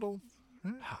 right? Some little.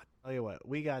 Right? I'll tell you what,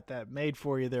 we got that made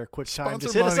for you there, QuickTime. Sponsor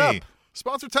Just hit money. us up.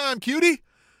 Sponsor time, cutie.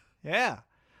 Yeah.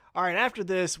 All right, after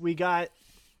this, we got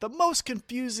the most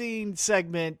confusing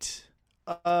segment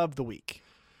of the week.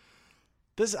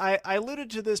 This I alluded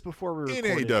to this before we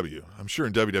recorded. In AEW. I'm sure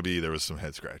in WWE there was some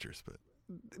head scratchers, but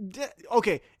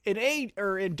okay, in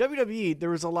WWE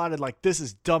there was a lot of like, this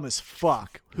is dumb as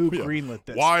fuck. Who greenlit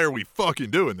this? Why are we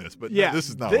fucking doing this? But yeah, no, this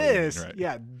is not this. What right?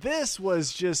 Yeah, this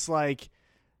was just like,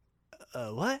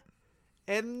 what?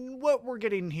 And what we're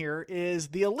getting here is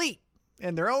the Elite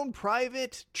in their own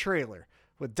private trailer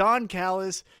with Don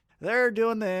Callis. They're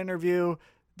doing the interview.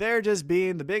 They're just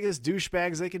being the biggest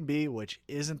douchebags they can be, which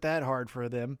isn't that hard for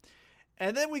them.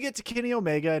 And then we get to Kenny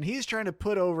Omega, and he's trying to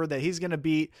put over that he's going to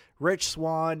beat Rich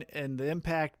Swann in the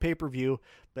Impact pay-per-view.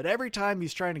 But every time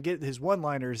he's trying to get his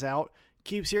one-liners out,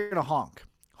 keeps hearing a honk.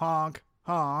 Honk,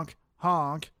 honk,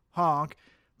 honk, honk.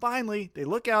 Finally, they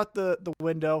look out the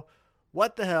window.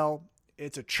 What the hell?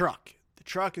 It's a truck. The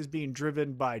truck is being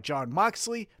driven by Jon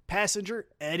Moxley, passenger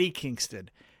Eddie Kingston.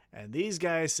 And these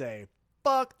guys say,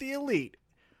 fuck the Elite.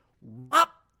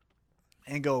 Up!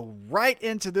 And go right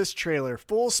into this trailer,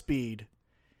 full speed.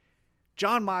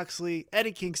 Jon Moxley,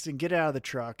 Eddie Kingston get out of the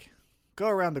truck, go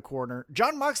around the corner.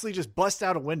 Jon Moxley just busts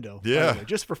out a window. Yeah. Way,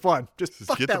 just for fun. Just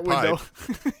fuck get that the window.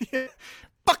 Yeah.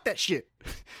 Fuck that shit.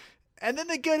 And then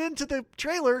they get into the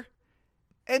trailer,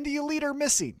 and the Elite are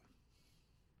missing.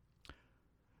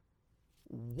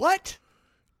 What?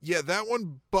 Yeah, that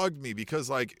one bugged me because,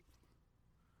 like,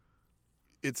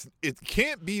 it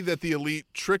can't be that the Elite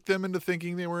tricked them into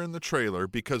thinking they were in the trailer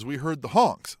because we heard the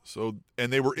honks. So,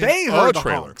 and they were in a trailer,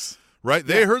 honks. Right?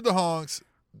 They heard the honks.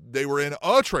 They were in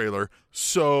a trailer.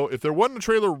 So if there wasn't a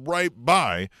trailer right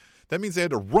by, that means they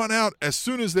had to run out as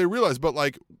soon as they realized. But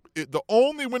like the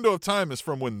only window of time is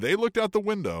from when they looked out the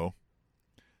window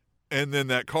and then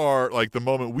that car, like the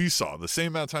moment we saw, the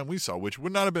same amount of time we saw, which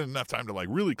would not have been enough time to like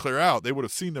really clear out. They would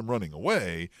have seen them running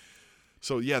away.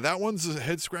 So, yeah, that one's a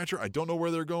head-scratcher. I don't know where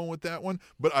they're going with that one,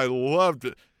 but I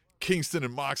loved Kingston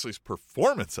and Moxley's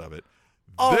performance of it.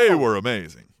 They were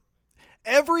amazing.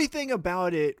 Everything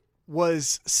about it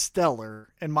was stellar,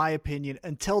 in my opinion,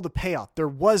 until the payoff. There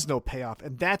was no payoff,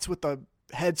 and that's what the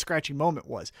head-scratching moment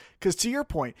was. Because to your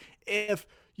point, if,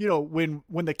 when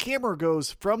the camera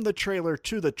goes from the trailer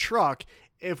to the truck,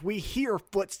 if we hear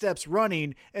footsteps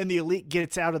running and the Elite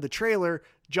gets out of the trailer,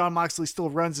 Jon Moxley still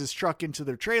runs his truck into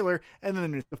their trailer, and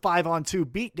then the 5-on-2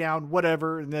 beatdown,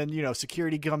 whatever, and then,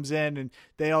 security comes in and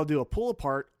they all do a pull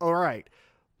apart. All right.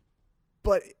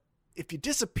 But if you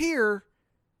disappear,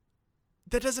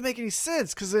 that doesn't make any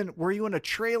sense, because then were you in a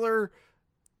trailer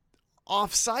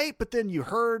off-site, but then you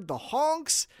heard the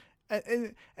honks?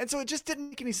 And so it just didn't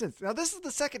make any sense. Now, this is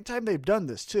the second time they've done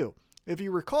this, too. If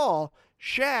you recall,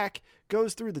 Shaq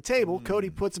goes through the table. Cody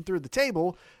puts him through the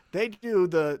table. They do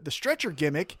the stretcher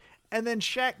gimmick, and then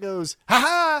Shaq goes,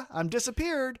 ha-ha, I'm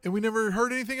disappeared. And we never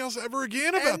heard anything else ever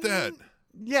again about that.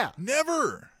 Yeah.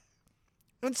 Never.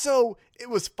 And so it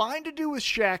was fine to do with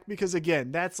Shaq because,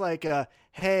 again, that's like,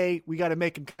 hey, we got to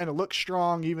make him kind of look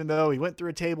strong, even though he went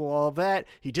through a table, all of that.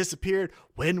 He disappeared.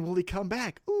 When will he come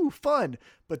back? Ooh, fun.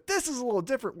 But this is a little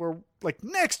different where, like,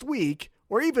 next week,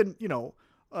 or even,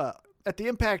 at the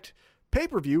Impact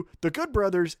pay-per-view, the Good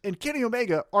Brothers and Kenny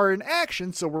Omega are in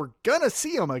action, so we're gonna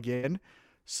see them again.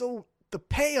 So the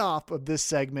payoff of this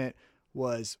segment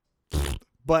was,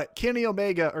 but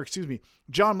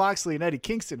Jon Moxley and Eddie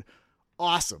Kingston,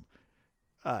 awesome.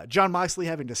 Jon Moxley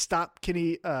having to stop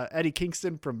Eddie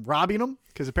Kingston from robbing him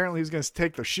because apparently he was going to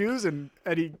take their shoes, and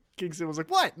Eddie Kingston was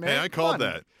like, "What, man? Hey, I called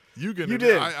that. You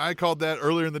did. I called that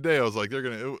earlier in the day. I was like,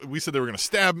 we said they were going to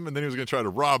stab him, and then he was going to try to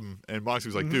rob him. And Moxley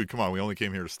was like, dude, come on. We only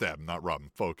came here to stab him, not rob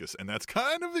him. Focus. And that's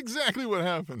kind of exactly what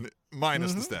happened,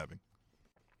 minus the stabbing.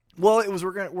 Well, it was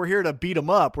we're here to beat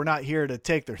them up. We're not here to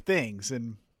take their things,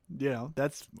 and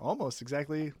that's almost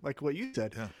exactly like what you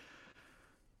said. Yeah.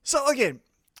 So again,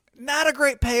 not a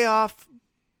great payoff,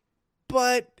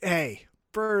 but hey,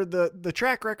 for the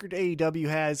track record AEW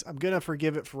has, I'm gonna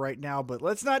forgive it for right now. But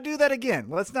let's not do that again.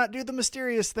 Let's not do the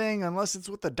mysterious thing unless it's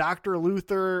with the Dr.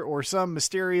 Luther or some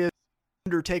mysterious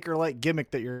Undertaker-like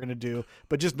gimmick that you're gonna do.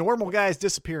 But just normal guys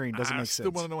disappearing doesn't make sense. I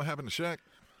still want to know what happened to Shaq.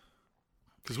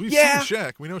 Because we've seen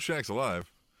Shaq. We know Shaq's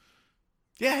alive.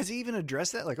 Yeah, has he even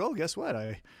addressed that? Like, oh, guess what?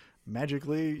 I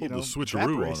magically, pulled the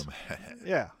switcheroo on him.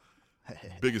 Yeah.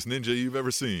 Biggest ninja you've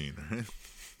ever seen.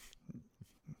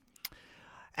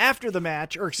 After the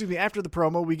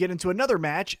promo, we get into another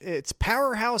match. It's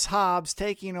Powerhouse Hobbs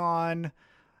taking on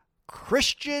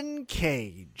Christian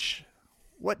Cage.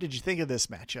 What did you think of this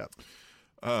matchup?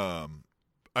 I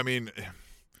mean,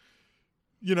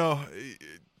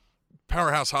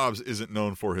 Powerhouse Hobbs isn't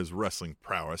known for his wrestling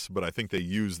prowess, but I think they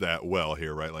use that well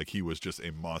here, right? Like, he was just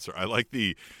a monster. I like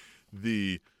the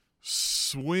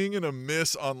swing and a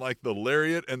miss on like the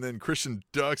lariat, and then Christian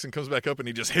ducks and comes back up and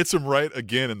he just hits him right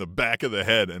again in the back of the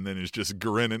head, and then is just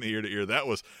grinning ear to ear.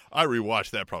 I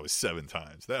rewatched that probably 7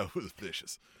 times. That was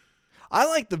vicious. I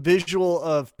like the visual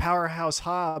of Powerhouse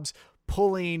Hobbs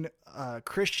pulling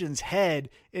Christian's head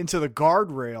into the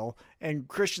guardrail, and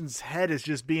Christian's head is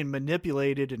just being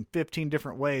manipulated in 15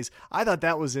 different ways. I thought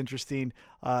that was interesting,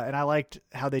 and I liked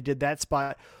how they did that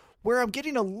spot. Where I'm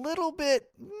getting a little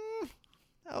bit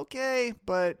okay,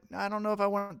 but I don't know if I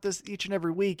want this each and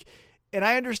every week. And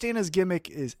I understand his gimmick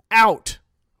is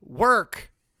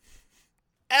outwork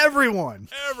everyone.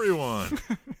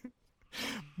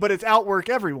 But it's outwork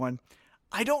everyone.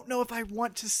 I don't know if I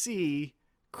want to see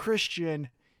Christian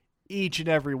each and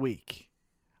every week.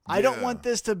 Yeah. I don't want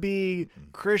this to be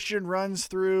Christian runs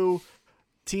through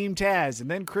Team Taz,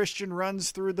 and then Christian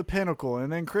runs through the Pinnacle,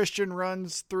 and then Christian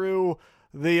runs through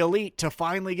the Elite to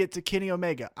finally get to Kenny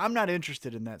Omega. I'm not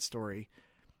interested in that story.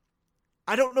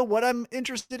 I don't know what I'm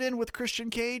interested in with Christian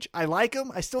Cage. I like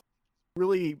him. I still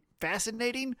really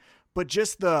fascinating, but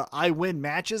just the I win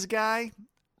matches guy,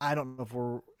 I don't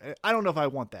know if I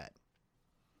want that.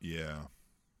 Yeah.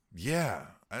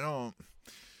 I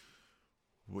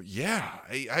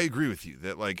agree with you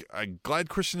that, like, I'm glad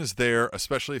Christian is there,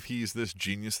 especially if he's this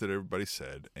genius that everybody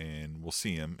said, and we'll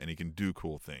see him and he can do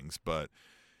cool things. But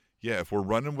yeah, if we're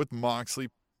running with Moxley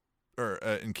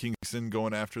and Kingston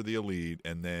going after the Elite,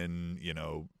 and then,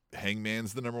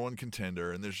 Hangman's the number 1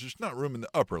 contender, and there's just not room in the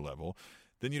upper level,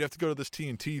 then you'd have to go to this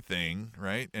TNT thing,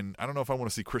 right? And I don't know if I want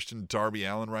to see Christian Darby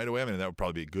Allin right away. I mean, that would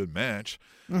probably be a good match.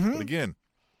 Mm-hmm. But again,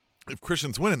 if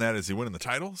Christian's winning that, is he winning the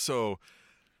title? So,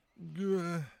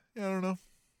 I don't know.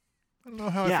 I don't know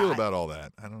how I feel about all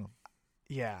that. I don't know.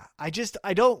 Yeah, I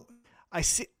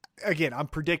see. Again, I'm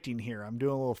predicting here. I'm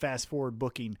doing a little fast forward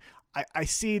booking. I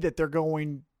see that they're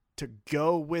going to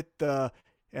go with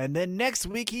and then next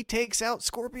week he takes out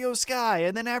Scorpio Sky,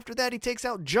 and then after that he takes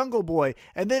out Jungle Boy,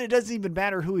 and then it doesn't even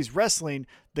matter who he's wrestling.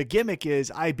 The gimmick is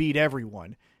I beat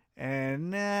everyone,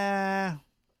 and I'm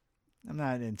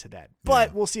not into that,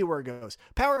 but we'll see where it goes.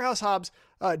 Powerhouse Hobbs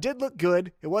did look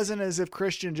good. It wasn't as if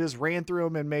Christian just ran through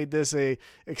him and made this a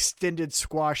extended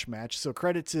squash match. So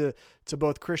credit to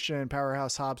both Christian and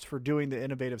Powerhouse Hobbs for doing the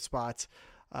innovative spots.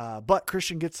 But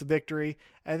Christian gets the victory.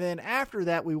 And then after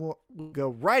that, we'll go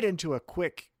right into a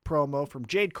quick promo from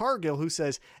Jade Cargill, who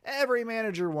says, every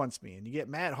manager wants me. And you get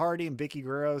Matt Hardy and Vicky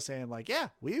Guerrero saying like, yeah,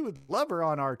 we would love her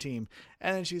on our team.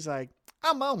 And then she's like,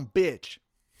 I'm my own bitch.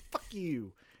 Fuck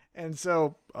you. And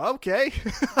so, okay,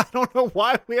 I don't know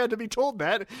why we had to be told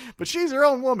that, but she's her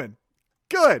own woman.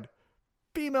 Good.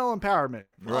 Female empowerment.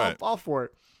 Right. All for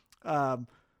it. And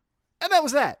that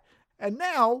was that. And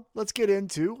now let's get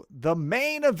into the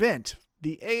main event.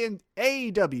 The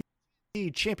AEW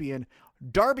champion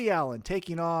Darby Allin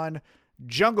taking on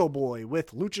Jungle Boy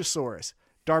with Luchasaurus.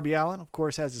 Darby Allin, of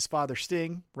course, has his father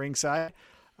Sting ringside.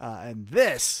 And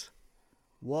this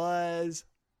was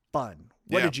fun.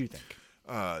 What did you think?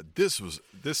 This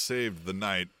saved the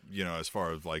night, as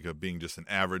far as like being just an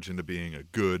average into being a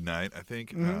good night. I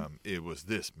think it was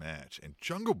this match, and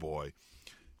Jungle Boy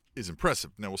is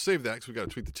impressive. Now we'll save that because we got to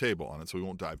tweak the table on it, so we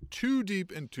won't dive too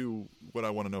deep into what I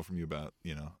want to know from you about,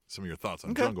 some of your thoughts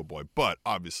on Jungle Boy. But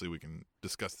obviously, we can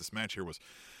discuss this match here.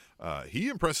 He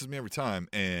impresses me every time,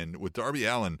 and with Darby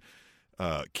Allin,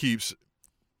 keeps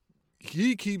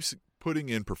putting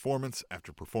in performance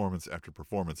after performance after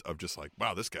performance of just like,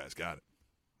 wow, this guy's got it.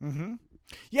 Mm-hmm.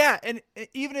 Yeah, and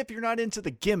even if you're not into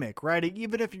the gimmick, right?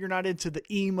 Even if you're not into the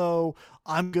emo,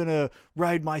 I'm going to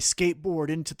ride my skateboard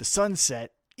into the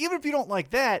sunset. Even if you don't like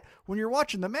that, when you're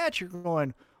watching the match, you're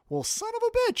going, well, son of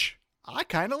a bitch, I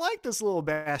kind of like this little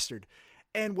bastard.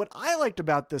 And what I liked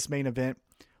about this main event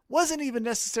wasn't even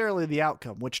necessarily the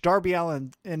outcome, which Darby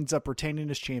Allin ends up retaining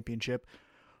his championship.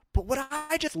 But what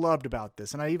I just loved about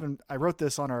this, and I wrote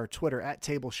this on our Twitter at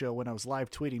Table Show when I was live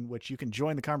tweeting, which you can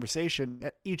join the conversation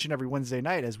at each and every Wednesday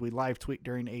night as we live tweet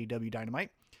during AEW Dynamite,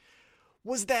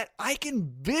 was that I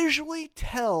can visually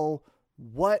tell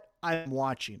what I'm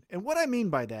watching. And what I mean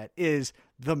by that is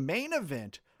the main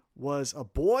event was a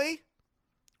boy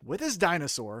with his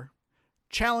dinosaur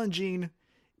challenging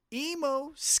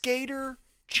emo skater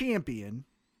champion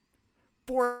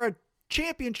for a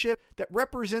championship that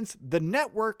represents the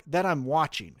network that I'm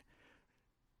watching.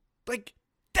 Like,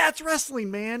 that's wrestling,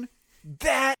 man.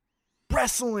 That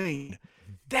wrestling.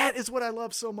 That is what I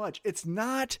love so much. It's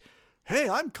not, hey,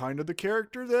 I'm kind of the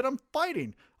character that I'm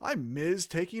fighting. I'm Miz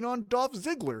taking on Dolph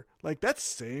Ziggler. Like,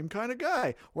 that's the same kind of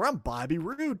guy. Or I'm Bobby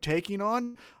Roode taking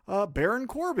on Baron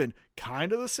Corbin.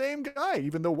 Kind of the same guy,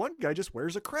 even though one guy just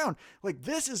wears a crown. Like,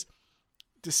 this is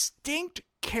distinct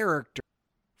character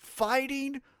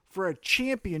fighting for a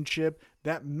championship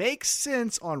that makes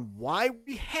sense on why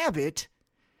we have it,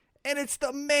 and it's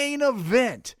the main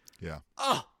event. Yeah.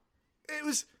 It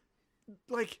was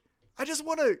like, I just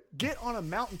want to get on a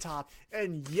mountaintop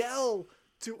and yell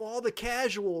to all the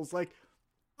casuals, like,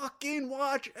 fucking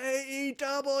watch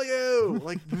AEW.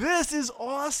 Like, this is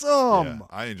awesome. Yeah,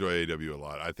 I enjoy AEW a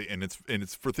lot. I think, and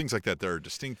it's for things like that. There are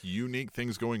distinct, unique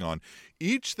things going on.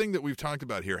 Each thing that we've talked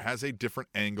about here has a different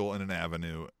angle and an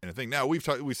avenue and a thing. Now we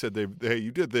said hey,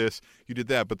 you did this, you did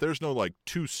that, but there's no like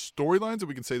two storylines that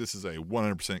we can say this is a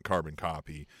 100% carbon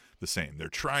copy. The same. They're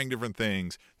trying different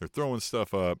things. They're throwing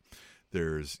stuff up.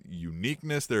 There's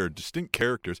uniqueness. There are distinct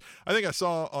characters. I think I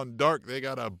saw on Dark they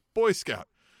got a Boy Scout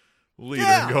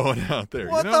leader going out there.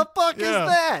 What the fuck is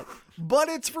that? But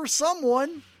it's for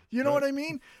someone. You know what I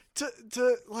mean?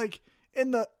 To like in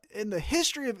the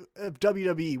history of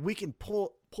WWE, we can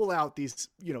pull out these,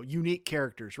 you know, unique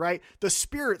characters, right? The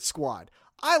Spirit Squad.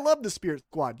 I love the Spirit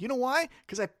Squad. You know why?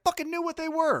 Because I fucking knew what they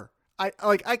were.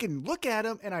 I can look at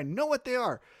them and I know what they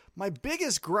are. My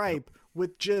biggest gripe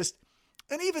with just,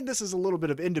 and even this is a little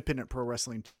bit of independent pro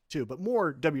wrestling too, but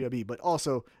more WWE, but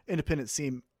also independent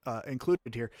scene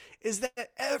included here, is that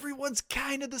everyone's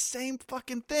kind of the same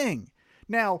fucking thing.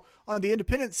 Now, on the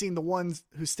independent scene, the ones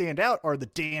who stand out are the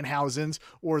Danhausens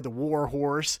or the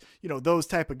Warhorse, you know, those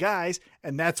type of guys,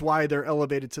 and that's why they're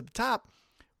elevated to the top.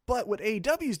 But what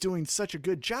AEW is doing such a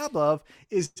good job of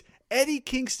is Eddie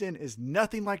Kingston is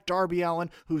nothing like Darby Allin,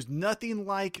 who's nothing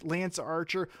like Lance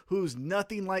Archer, who's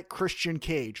nothing like Christian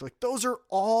Cage. Like, those are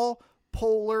all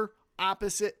polar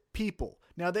opposite people.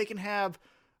 Now, they can have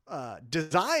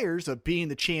desires of being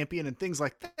the champion and things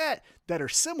like that are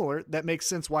similar. That makes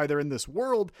sense why they're in this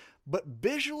world. But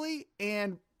visually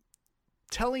and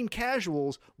telling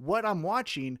casuals what I'm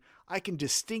watching, I can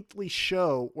distinctly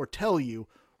show or tell you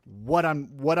what I'm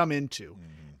into.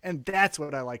 Mm-hmm. And that's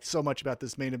what I liked so much about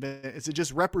this main event, is it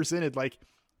just represented like,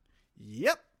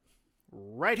 yep,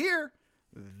 right here,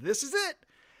 this is it.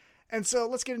 And so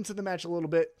let's get into the match a little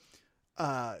bit.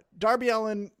 Darby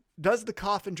Allin does the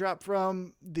coffin drop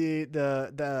from the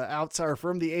outside, or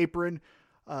from the apron,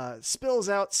 spills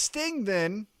out. Sting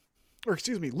then, or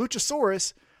excuse me,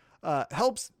 Luchasaurus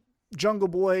helps Jungle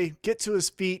Boy get to his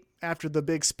feet after the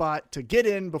big spot to get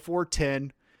in before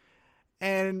 10.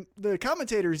 And the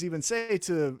commentators even say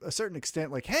to a certain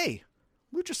extent, like, hey,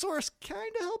 Luchasaurus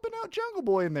kind of helping out Jungle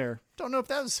Boy in there. Don't know if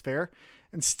that was fair.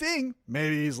 And Sting,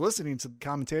 maybe he's listening to the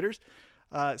commentators,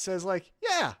 says like,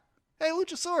 yeah, hey,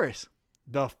 Luchasaurus,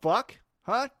 the fuck?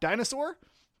 Huh? Dinosaur?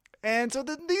 And so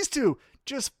then these two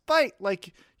just fight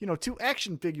like, you know, two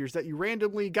action figures that you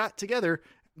randomly got together,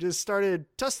 just started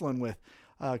tussling with,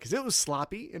 because it was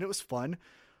sloppy and it was fun.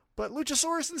 But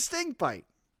Luchasaurus and Sting fight.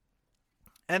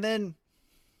 And then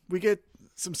we get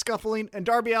some scuffling, and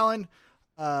Darby Allin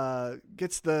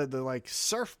gets the like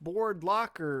surfboard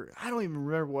lock, or I don't even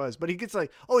remember what it was, but he gets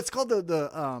like, oh, it's called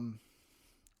the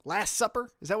Last Supper.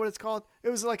 Is that what it's called? It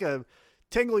was like a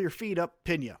tangle your feet up,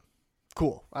 pin ya.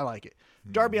 Cool. I like it.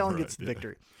 Darby Allin gets the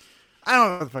victory. I don't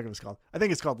know what the fuck it was called. I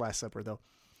think it's called Last Supper though.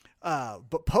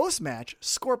 But post-match,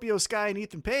 Scorpio Sky and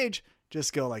Ethan Page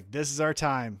just go like, this is our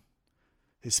time.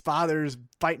 His father's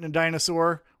fighting a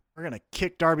dinosaur. We're going to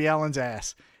kick Darby Allin's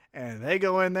ass. And they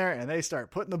go in there and they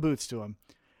start putting the boots to him.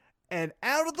 And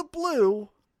out of the blue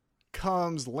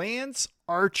comes Lance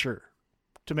Archer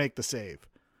to make the save.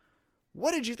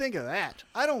 What did you think of that?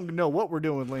 I don't know what we're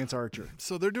doing with Lance Archer.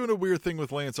 So they're doing a weird thing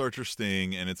with Lance Archer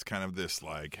Sting, and it's kind of this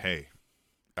like, hey,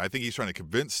 I think he's trying to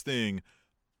convince Sting,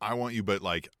 I want you, but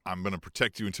like, I'm going to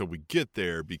protect you until we get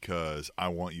there because I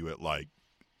want you at like,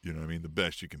 you know what I mean, the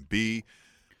best you can be.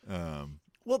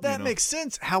 Well, that makes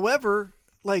sense. However,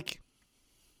 like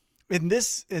in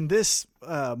this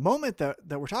moment that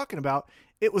we're talking about,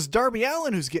 it was Darby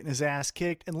Allin who's getting his ass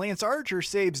kicked, and Lance Archer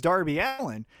saves Darby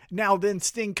Allin. Now then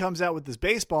Sting comes out with this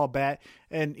baseball bat,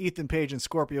 and Ethan Page and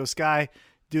Scorpio Sky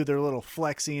do their little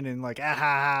flexing and like,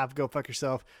 go fuck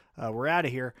yourself. We're out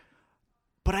of here.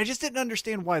 But I just didn't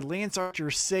understand why Lance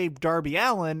Archer saved Darby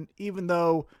Allin, even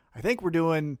though I think we're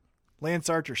doing Lance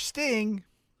Archer Sting,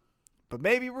 but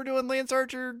maybe we're doing Lance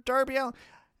Archer Darby Allin.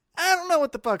 I don't know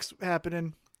what the fuck's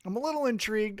happening. I'm a little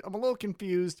intrigued. I'm a little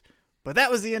confused. But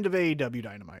that was the end of AEW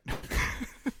Dynamite.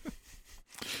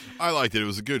 I liked it. It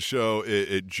was a good show.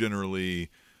 It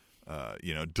generally,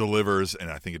 delivers,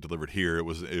 and I think it delivered here.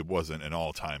 It wasn't an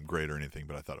all-time great or anything,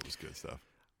 but I thought it was good stuff.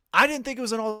 I didn't think it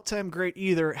was an all-time great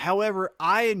either. However,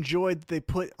 I enjoyed that they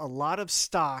put a lot of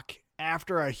stock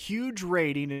after a huge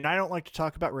rating, and I don't like to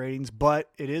talk about ratings, but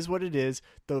it is what it is.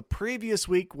 The previous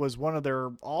week was one of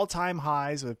their all-time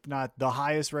highs, if not the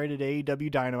highest rated AEW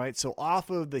Dynamite. So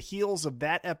off of the heels of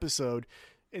that episode,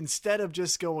 instead of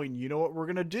just going, you know what we're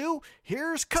going to do?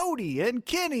 Here's Cody and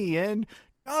Kenny and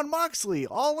Jon Moxley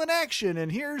all in action,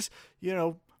 and here's,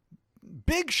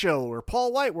 Big Show or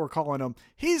Paul White, we're calling him.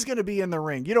 He's going to be in the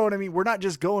ring. You know what I mean? We're not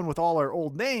just going with all our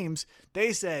old names.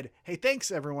 They said, hey,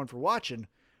 thanks everyone for watching.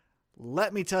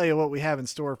 Let me tell you what we have in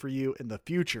store for you in the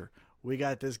future. We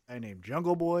got this guy named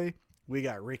Jungle Boy. We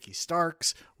got Ricky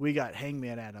Starks. We got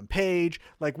Hangman Adam Page.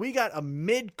 Like, we got a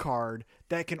mid-card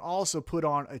that can also put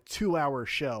on a 2-hour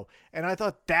show. And I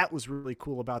thought that was really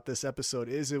cool about this episode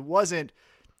is it wasn't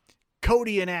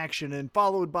Cody in action and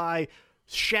followed by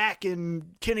Shaq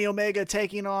and Kenny Omega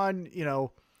taking on,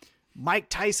 Mike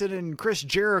Tyson and Chris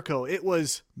Jericho. It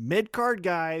was mid-card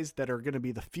guys that are going to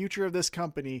be the future of this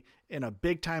company in a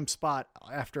big-time spot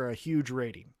after a huge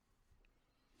rating.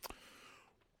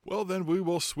 Well, then we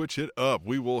will switch it up.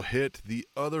 We will hit the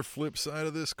other flip side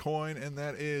of this coin, and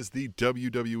that is the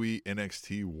WWE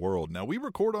NXT World. Now, we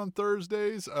record on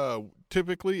Thursdays.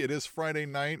 Typically, it is Friday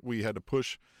night. We had to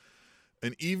push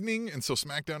an evening, and so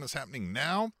SmackDown is happening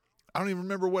now. I don't even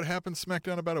remember what happened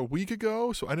SmackDown about a week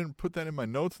ago, so I didn't put that in my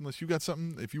notes unless you got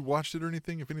something, if you watched it or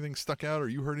anything, if anything stuck out or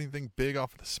you heard anything big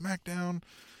off of the SmackDown.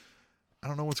 I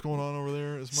don't know what's going on over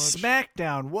there as much.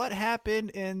 SmackDown. What happened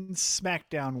in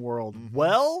SmackDown World? Mm-hmm.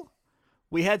 Well,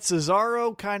 we had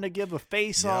Cesaro kind of give a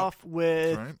face-off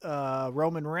with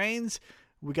Roman Reigns.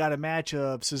 We got a match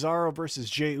of Cesaro versus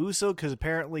Jey Uso because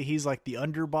apparently he's like the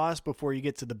underboss before you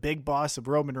get to the big boss of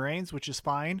Roman Reigns, which is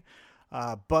fine.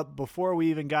 But before we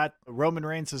even got Roman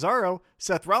Reigns Cesaro,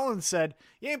 Seth Rollins said,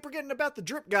 you ain't forgetting about the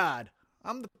drip god.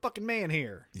 I'm the fucking man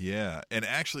here. Yeah, and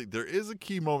actually there is a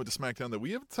key moment to SmackDown that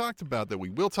we haven't talked about that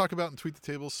we will talk about in Tweet the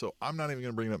Table, so I'm not even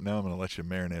going to bring it up now. I'm going to let you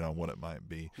marinate on what it might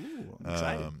be. Ooh, I'm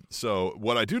excited. So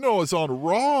what I do know is on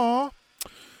Raw,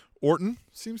 Orton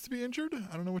seems to be injured.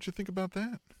 I don't know what you think about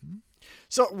that.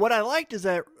 So what I liked is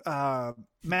that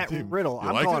Matt Riddle,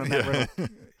 I'm calling him Matt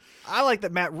Riddle. I like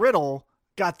that Matt Riddle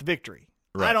got the victory.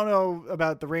 Right. I don't know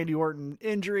about the Randy Orton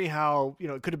injury, how,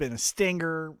 it could have been a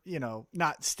stinger,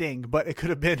 not sting, but it could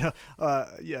have been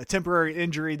a temporary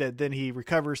injury that then he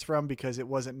recovers from because it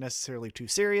wasn't necessarily too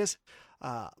serious.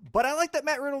 But I like that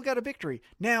Matt Riddle got a victory.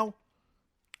 Now,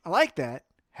 I like that.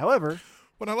 However,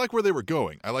 but I like where they were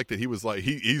going. I like that he was like,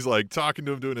 he's like talking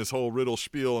to him, doing his whole Riddle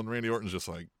spiel, and Randy Orton's just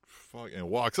like, fuck, and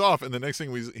walks off. And the next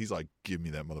thing he's like, give me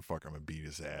that motherfucker. I'm going to beat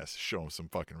his ass. Show him some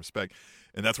fucking respect.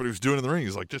 And that's what he was doing in the ring.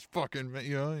 He's like, just fucking,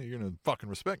 you're going to fucking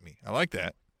respect me. I like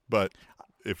that. But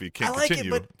if he can't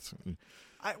continue.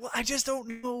 I just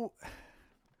don't know.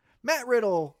 Matt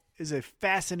Riddle is a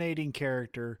fascinating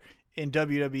character in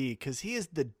WWE because he is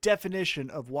the definition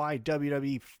of why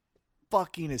WWE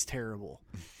fucking is terrible.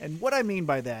 And what I mean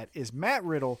by that is Matt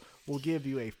Riddle will give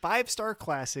you a 5-star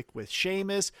classic with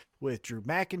Sheamus, with Drew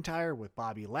McIntyre, with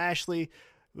Bobby Lashley,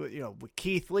 with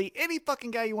Keith Lee, any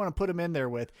fucking guy you want to put him in there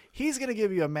with, he's going to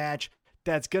give you a match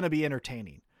that's going to be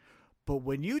entertaining. But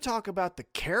when you talk about the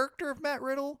character of Matt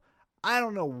Riddle, I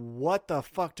don't know what the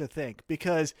fuck to think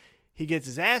because he gets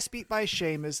his ass beat by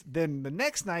Sheamus. Then the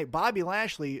next night, Bobby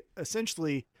Lashley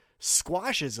essentially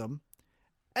squashes him.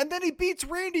 And then he beats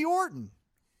Randy Orton.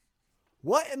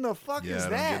 What in the fuck is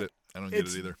that? I don't get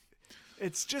it either.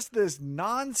 It's just this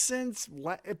nonsense.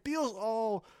 It feels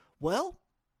all,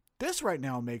 this right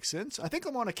now makes sense. I think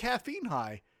I'm on a caffeine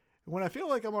high. When I feel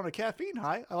like I'm on a caffeine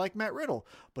high, I like Matt Riddle.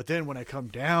 But then when I come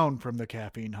down from the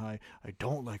caffeine high, I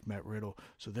don't like Matt Riddle.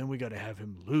 So then we got to have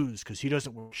him lose because he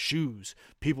doesn't wear shoes.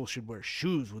 People should wear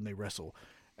shoes when they wrestle.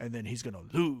 And then he's going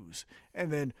to lose.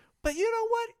 And then, but you know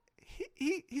what?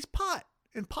 He's pot.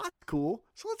 And Pot's cool,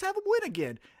 so let's have him win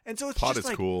again. And so it's Pot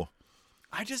just is cool.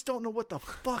 I just don't know what the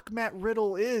fuck Matt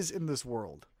Riddle is in this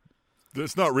world.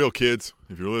 It's not real, kids.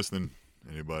 If you're listening,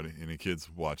 any kids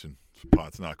watching,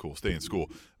 pot's not cool. Stay in school.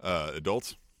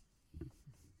 Adults,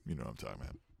 you know what I'm talking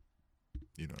about.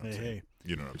 You know what I'm saying. Hey.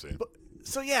 You know what I'm saying.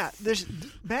 So yeah, there's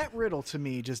Matt Riddle to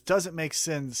me just doesn't make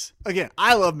sense. Again,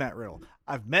 I love Matt Riddle.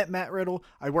 I've met Matt Riddle.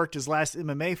 I worked his last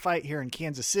MMA fight here in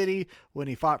Kansas City when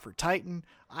he fought for Titan.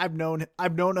 I've known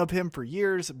of him for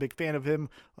years. A big fan of him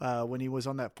when he was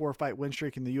on that 4-fight win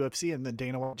streak in the UFC, and then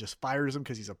Dana White just fires him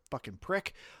because he's a fucking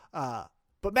prick.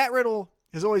 But Matt Riddle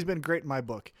has always been great in my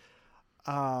book.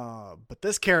 But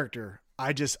this character,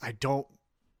 I don't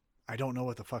know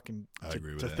what the fucking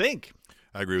to think.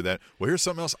 I agree with that. Well, here's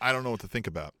something else I don't know what to think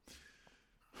about.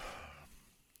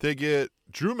 They get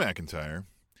Drew McIntyre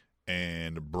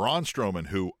and Braun Strowman,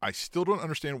 who I still don't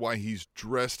understand why he's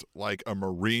dressed like a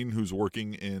Marine who's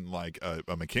working in like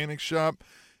a mechanic shop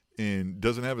and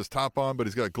doesn't have his top on, but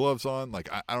he's got gloves on. Like,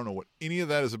 I don't know what any of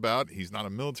that is about. He's not a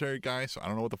military guy, so I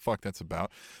don't know what the fuck that's about.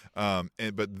 But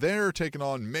they're taking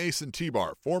on Mason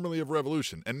T-Bar, formerly of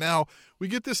Revolution. And now we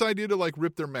get this idea to, like,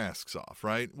 rip their masks off,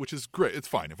 right? Which is great. It's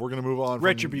fine. If we're going to move on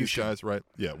from these guys, right?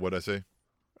 Yeah, what'd I say?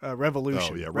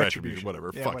 Revolution. Oh, yeah, Retribution.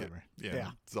 Whatever. Yeah, Fuck whatever. it.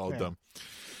 Yeah, it's all Yeah. dumb.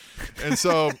 And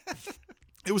so...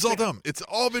 It was all dumb. It's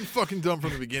all been fucking dumb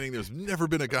from the beginning. There's never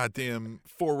been a goddamn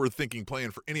forward-thinking plan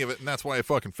for any of it, and that's why it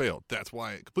fucking failed. That's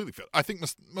why it completely failed. I think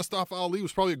Mustafa Ali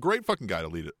was probably a great fucking guy to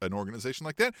lead an organization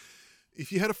like that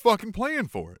if you had a fucking plan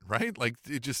for it, right? Like,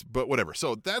 it just, but whatever.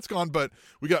 So that's gone, but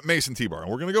we got Mason T-Bar, and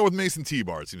we're going to go with Mason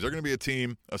T-Bar. It seems they're going to be a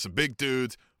team of some big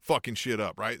dudes fucking shit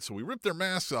up, right? So we rip their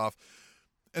masks off,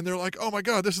 and they're like, oh my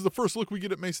God, this is the first look we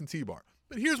get at Mason T-Bar.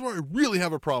 But here's where I really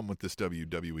have a problem with this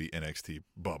WWE NXT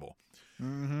bubble.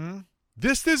 Mm-hmm.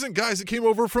 This isn't guys that came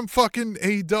over from fucking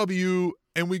AEW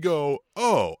and we go,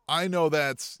 oh, I know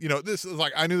that's, this is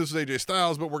like, I knew this was AJ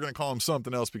Styles, but we're going to call him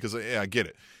something else because, yeah, I get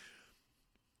it.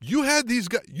 You had these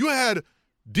guys, you had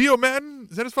Dio Madden,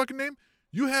 is that his fucking name?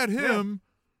 You had him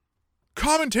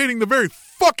commentating the very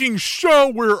fucking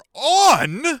show we're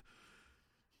on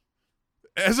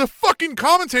as a fucking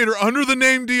commentator under the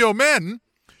name Dio Madden.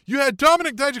 You had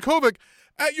Dominic Dijakovic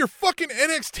at your fucking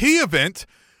NXT event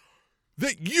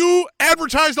that you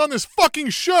advertised on this fucking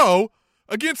show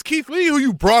against Keith Lee, who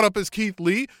you brought up as Keith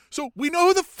Lee. So we know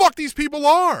who the fuck these people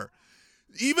are.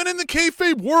 Even in the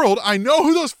kayfabe world, I know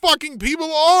who those fucking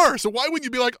people are. So why wouldn't you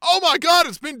be like, oh my God,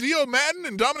 it's been Dio Madden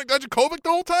and Dominic Dijakovic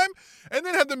the whole time? And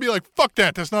then have them be like, fuck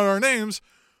that, that's not our names.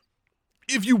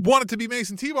 If you want it to be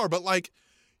Mason T-Bar, but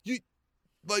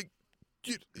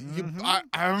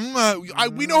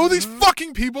we know who these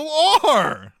fucking people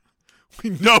are.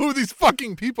 We know who these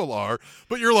fucking people are,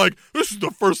 but you're like, this is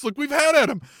the first look we've had at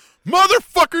him.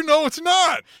 Motherfucker, no, it's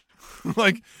not.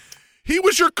 Like, he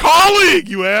was your colleague,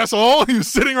 you asshole. He was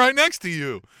sitting right next to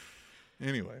you.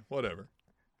 Anyway, whatever.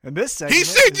 And this segment, he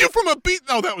saved you from a beat.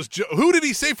 No, that was who did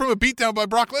he save from a beatdown by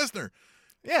Brock Lesnar?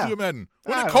 Yeah. Dio Madden.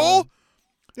 Was it Cole?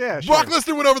 Yeah, sure. Brock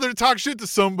Lesnar went over there to talk shit to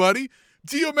somebody.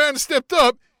 Dio Madden stepped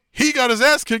up. He got his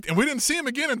ass kicked, and we didn't see him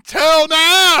again until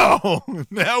now.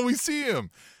 Now we see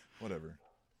him. Whatever.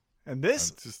 And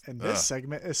this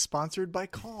segment is sponsored by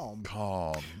Calm.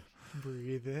 Calm.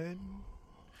 Breathe in,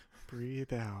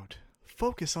 breathe out.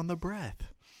 Focus on the breath.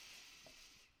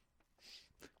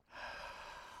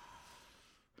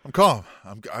 I'm calm.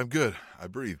 I'm good. I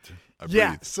breathed.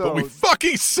 Yeah, so but we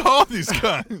fucking saw these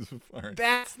guys.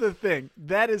 That's the thing.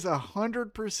 That is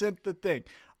 100% the thing.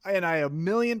 And I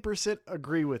 1,000,000%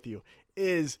 agree with you.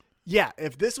 If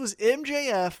this was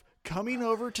MJF coming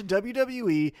over to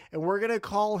WWE and we're going to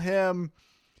call him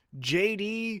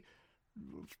JD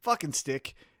fucking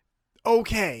stick.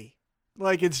 Okay.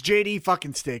 Like it's JD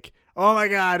fucking stick. Oh my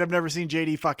God. I've never seen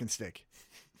JD fucking stick.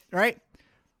 Right.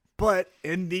 But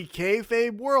in the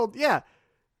kayfabe world,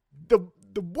 the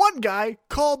one guy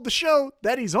called the show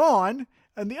that he's on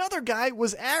and the other guy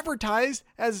was advertised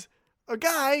as a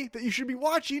guy that you should be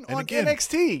watching on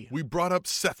NXT. We brought up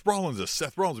Seth Rollins as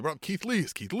Seth Rollins. We brought up Keith Lee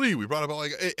as Keith Lee. We brought up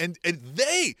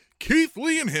Keith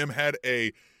Lee and him had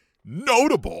a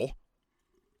notable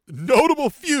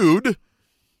feud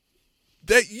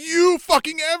that you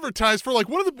fucking advertised for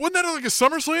wasn't that like a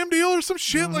SummerSlam deal or some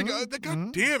shit?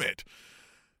 God damn it.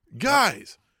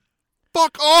 Guys,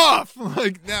 fuck off.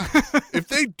 Like now, if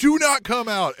they do not come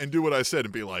out and do what I said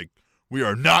and be like, we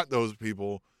are not those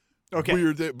people. Okay.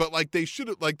 Weird, but they should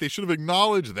have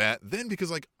acknowledged that then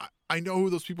because I know who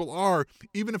those people are,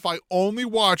 even if I only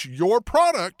watch your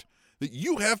product that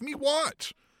you have me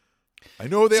watch. I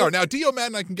know who they are. Now Dio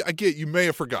Madden, I get you may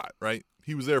have forgot, right?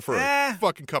 He was there for a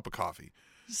fucking cup of coffee.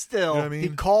 Still, you know what I mean? He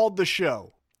called the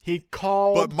show. He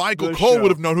called. But Michael the Cole show.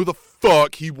 would have known who the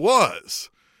fuck he was.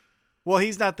 Well,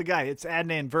 he's not the guy. It's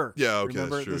Adnan Virk. Yeah, okay,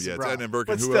 Remember? that's true. This is Yeah, it's Raw. Adnan Burke.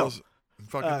 But And who still, else?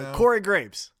 Fucking now? Corey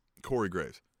Graves, Corey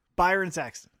Graves. Byron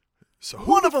Saxton. So One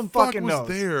who of the them fuck fucking was knows.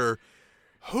 there?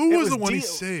 Who It was the was one he D-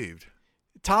 saved?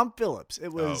 Tom Phillips. It Oh,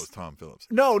 it was was Tom Phillips.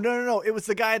 no. It was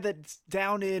the guy that's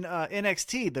down in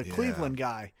NXT, the Yeah. Cleveland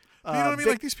guy. You know what I mean? Vic-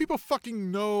 Like, these people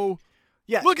fucking know.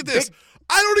 yeah, Look at this. Vic-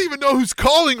 I don't even know who's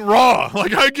calling Raw.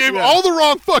 Like, I gave Yeah. all the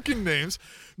wrong fucking names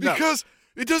No. because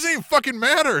it doesn't even fucking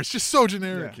matter. It's just so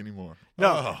generic Yeah. anymore.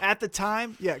 No, Oh. at the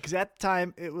time, because at the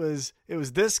time it was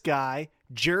this guy,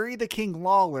 Jerry the King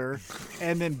Lawler,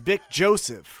 and then Vic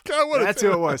Joseph. God, what a That's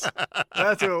who it was.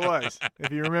 That's who it was.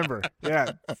 If you remember,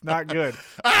 yeah, it's not good.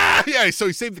 Yeah, so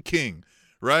he saved the king,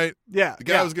 right? Yeah, The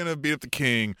guy was going to beat up the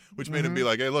king, which made him be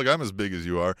like, hey, look, I'm as big as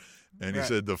you are. And he Right.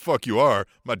 said, the fuck you are.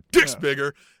 My dick's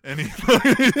bigger. And he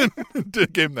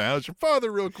gave him the house your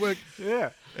father real quick.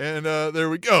 yeah. And there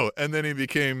we go. And then he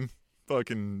became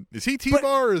fucking, is he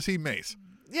T-Bar or is he Mace?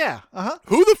 Yeah.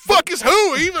 Who the fuck is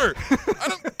who either? I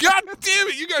don't. God damn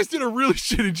it! You guys did a really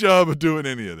shitty job of doing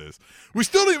any of this. We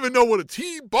still don't even know what a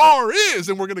T-bar is,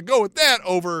 and we're gonna go with that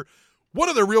over one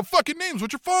of their real fucking names,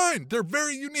 which are fine. They're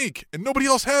very unique, and nobody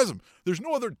else has them. There's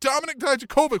no other Dominic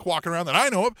Dijakovic walking around that I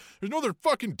know of. There's no other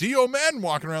fucking Dio Madden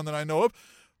walking around that I know of.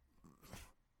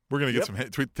 We're gonna get some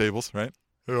tweet tables, right?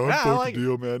 Hey, I'm Yeah, I fucking like it.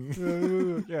 Dio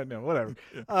Madden. Yeah. No. Whatever.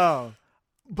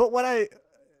 But what I.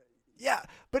 Yeah,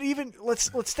 but even let's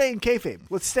stay in kayfabe.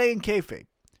 Let's stay in kayfabe.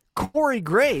 Corey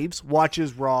Graves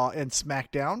watches Raw and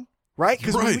SmackDown, right?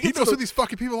 Right. He knows who these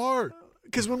fucking people are.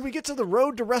 Because when we get to the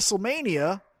road to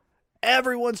WrestleMania,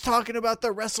 everyone's talking about the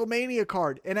WrestleMania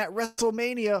card. And at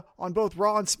WrestleMania on both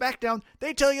Raw and SmackDown,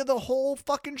 they tell you the whole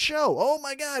fucking show. Oh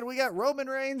my God, we got Roman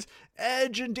Reigns,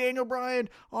 Edge, and Daniel Bryan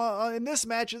in this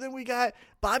match. And then we got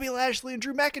Bobby Lashley and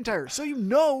Drew McIntyre. So you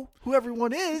know who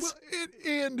everyone is. Well,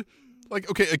 and like,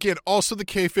 okay, again, also the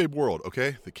kayfabe world,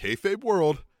 okay? The kayfabe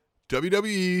world,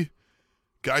 WWE,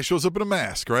 guy shows up in a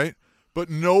mask, right? But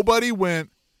nobody went,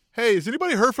 hey, has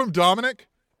anybody heard from Dominic?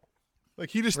 Like,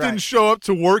 he just Right. didn't show up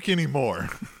to work anymore.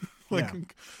 Like, Yeah.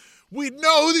 we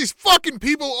know who these fucking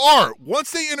people are.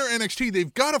 Once they enter NXT,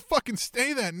 they've got to fucking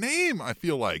stay that name, I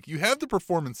feel like. You have the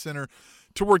Performance Center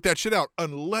to work that shit out,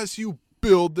 unless you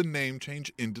build the name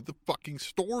change into the fucking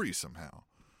story somehow.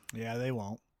 Yeah, they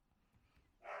won't.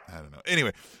 I don't know.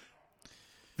 Anyway,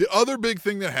 the other big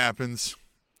thing that happens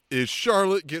is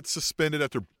Charlotte gets suspended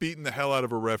after beating the hell out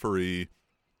of a referee.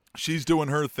 She's doing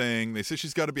her thing. They say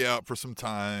she's got to be out for some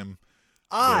time.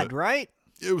 Odd, But right?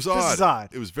 It was This odd. is odd.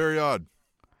 It was very odd.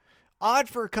 Odd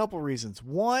for a couple reasons.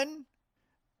 One,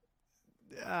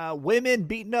 women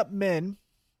beating up men.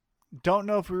 Don't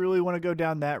know if we really want to go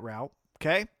down that route.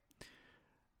 Okay.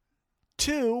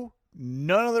 Two,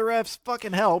 none of the refs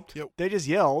fucking helped. Yep. They just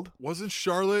yelled. Wasn't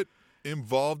Charlotte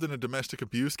involved in a domestic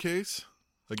abuse case?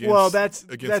 Against, Well, that's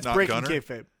not breaking Gunner?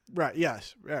 kayfabe. Right.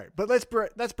 Yes. Right. But that's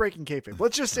breaking kayfabe.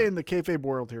 Let's just stay in the kayfabe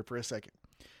world here for a second.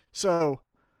 So,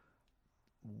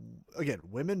 again,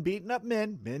 women beating up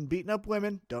men, men beating up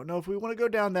women. Don't know if we want to go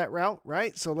down that route,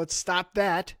 right? So let's stop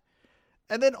that.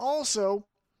 And then also,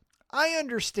 I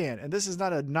understand, and this is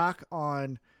not a knock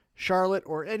on Charlotte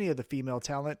or any of the female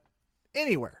talent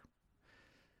anywhere,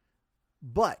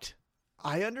 but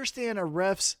I understand a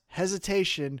ref's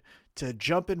hesitation to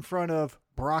jump in front of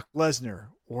Brock Lesnar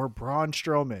or Braun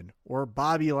Strowman or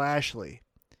Bobby Lashley.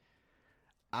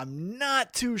 I'm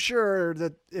not too sure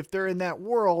that if they're in that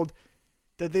world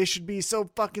that they should be so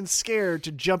fucking scared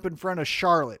to jump in front of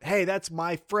Charlotte. Hey, that's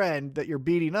my friend that you're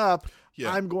beating up.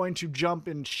 Yeah. I'm going to jump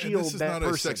and And shield this is that not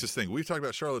person. a sexist thing. We've talked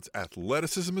about Charlotte's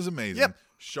athleticism is amazing. Yep.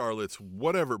 Charlotte's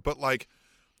whatever. But, like,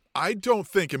 I don't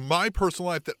think, in my personal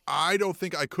life, that I don't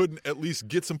think I couldn't at least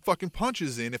get some fucking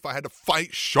punches in if I had to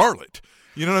fight Charlotte.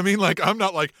 You know what I mean? Like, I'm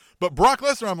not like, but Brock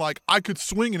Lesnar, I'm like, I could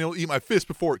swing and he'll eat my fist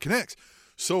before it connects.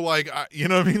 So, like, you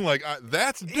know what I mean? Like,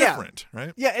 that's different,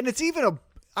 right? Yeah, and it's even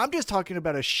I'm just talking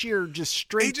about a sheer, just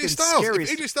straight AJ and Styles. scary.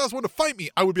 If AJ Styles wanted to fight me,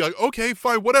 I would be like, okay,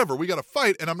 fine, whatever. We got to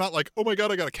fight. And I'm not like, oh my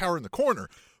God, I got to cower in the corner.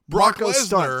 Brock Brock Lesnar,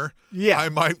 stunned. Yeah.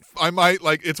 I might,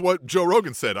 like, it's what Joe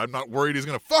Rogan said. I'm not worried he's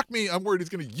going to fuck me. I'm worried he's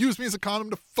going to use me as a condom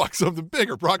to fuck something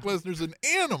bigger. Brock Lesnar's an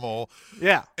animal.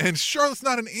 Yeah. And Charlotte's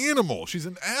not an animal. She's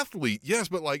an athlete. Yes,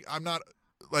 but, like, I'm not,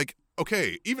 like,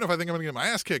 okay, even if I think I'm going to get my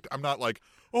ass kicked, I'm not like,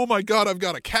 oh my God, I've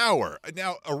got to cower.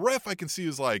 Now, a ref I can see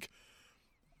is like,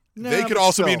 they could but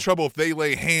also be still. in trouble if they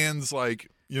lay hands, like,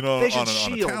 you know, They should on a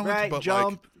shield, talent, right? but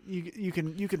Jump. like, You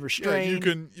can yeah,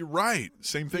 restrain. you're right.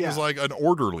 Same thing as Yeah. like an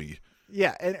orderly.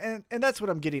 Yeah, and that's what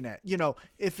I'm getting at. You know,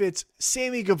 if it's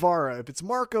Sammy Guevara, if it's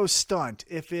Marco Stunt,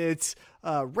 if it's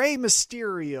Rey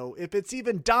Mysterio, if it's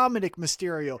even Dominic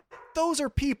Mysterio, those are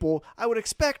people I would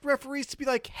expect referees to be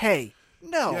like, hey,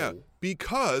 no. Yeah,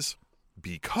 because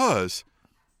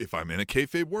if I'm in a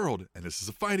kayfabe world and this is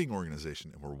a fighting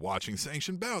organization and we're watching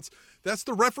sanctioned bouts, that's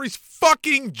the referee's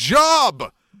fucking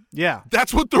job. Yeah.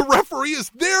 That's what the referee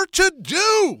is there to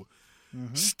do.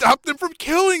 Mm-hmm. Stop them from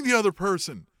killing the other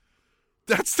person.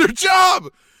 That's their job.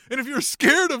 And if you're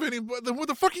scared of anybody, then what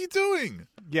the fuck are you doing?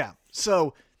 Yeah.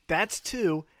 So that's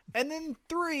 2. And then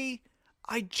 3,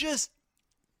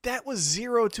 that was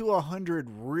 0 to 100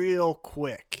 real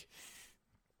quick.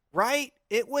 Right?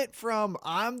 It went from,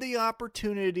 I'm the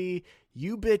opportunity,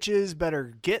 you bitches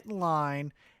better get in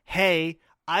line. Hey,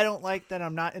 I don't like that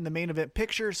I'm not in the main event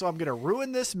picture, so I'm going to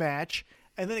ruin this match.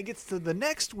 And then it gets to the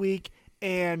next week,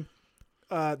 and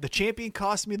the champion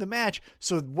cost me the match.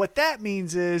 So what that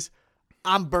means is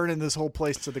I'm burning this whole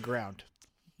place to the ground.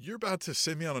 You're about to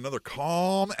send me on another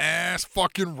calm-ass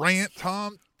fucking rant,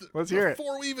 Tom. Let's hear it.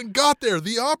 Before we even got there,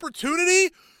 the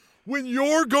opportunity when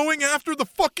you're going after the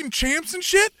fucking champs and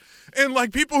shit, and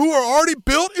like people who are already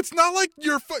built, it's not like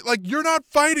you're not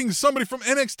fighting somebody from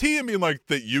NXT and being like,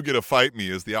 that you get to fight me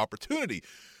is the opportunity.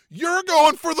 You're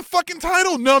going for the fucking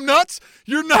title, numbnuts.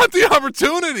 You're not the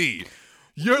opportunity.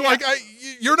 You're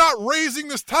you're not raising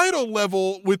this title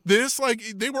level with this. Like,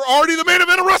 they were already the main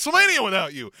event of WrestleMania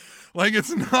without you. Like, that's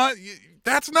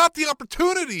not the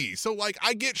opportunity. So, like,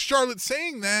 I get Charlotte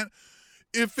saying that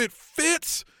if it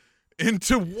fits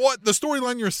into what the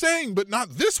storyline you're saying, but not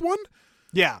this one.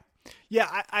 Yeah.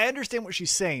 Yeah, I understand what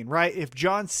she's saying, right? If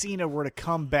John Cena were to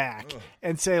come back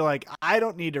and say, like, I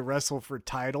don't need to wrestle for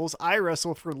titles. I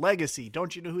wrestle for legacy.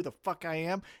 Don't you know who the fuck I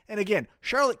am? And again,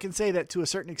 Charlotte can say that to a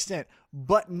certain extent,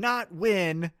 but not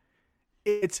when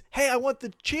it's, hey, I want the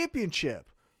championship.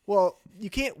 Well, you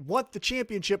can't want the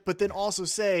championship, but then also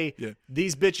say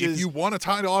these bitches. If you want a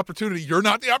title opportunity, you're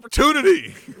not the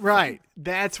opportunity. Right.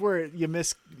 That's where you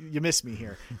miss me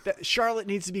here. Charlotte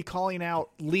needs to be calling out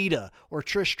Lita or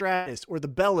Trish Stratus or the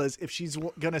Bellas if she's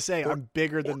going to say, I'm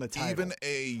bigger than the title.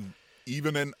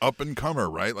 Even an up and comer,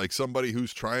 right? Like somebody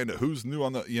who's who's new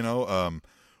on the,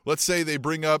 let's say they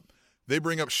bring up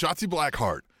Shotzi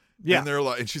Blackheart. Yeah. And they're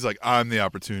like, and she's like, I'm the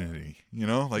opportunity,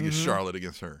 it's Charlotte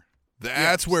against her.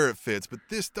 That's where it fits, but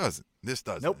this doesn't.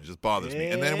 Nope. It just bothers me.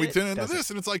 And then we turn into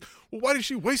this, and it's like, well, why did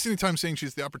she waste any time saying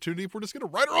she's the opportunity if we're just going to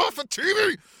write her off of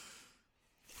TV?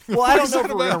 Well, I don't know if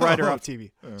we're going to write her off TV.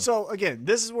 Yeah. So, again,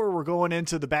 this is where we're going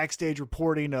into the backstage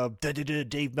reporting of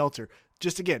Dave Meltzer.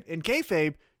 Just, again, in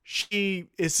kayfabe, she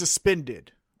is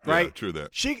suspended, right? Yeah, true that.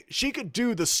 She could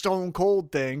do the Stone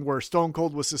Cold thing where Stone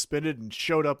Cold was suspended and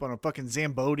showed up on a fucking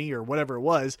Zamboni or whatever it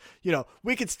was.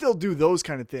 We could still do those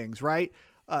kind of things, right?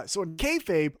 So in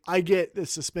kayfabe, I get this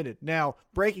suspended. Now,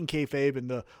 breaking kayfabe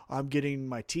and I'm getting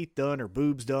my teeth done or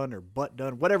boobs done or butt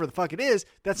done, whatever the fuck it is,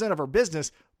 that's none of our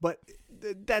business, but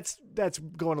that's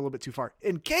going a little bit too far.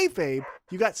 In kayfabe,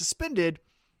 you got suspended,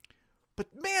 but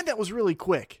man, that was really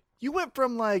quick. You went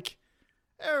from like,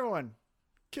 everyone,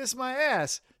 kiss my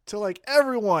ass, to like,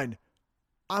 everyone,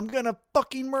 I'm gonna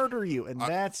fucking murder you, and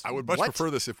I would much prefer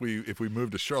this if we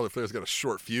moved to Charlotte Flair's got a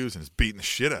short fuse and is beating the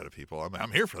shit out of people.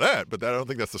 I'm here for that, but I don't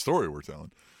think that's the story we're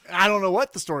telling. I don't know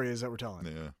what the story is that we're telling.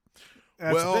 Yeah,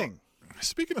 that's the thing.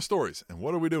 Speaking of stories, and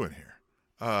what are we doing here?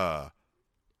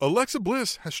 Alexa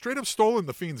Bliss has straight up stolen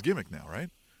the Fiend's gimmick now, right?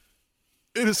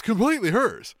 It is completely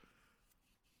hers.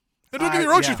 And don't get me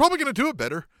wrong, she's probably going to do it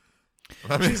better.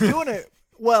 She's doing it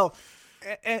well.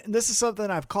 And this is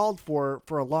something I've called for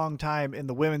a long time in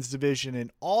the women's division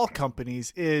in all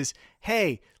companies is,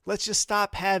 hey, let's just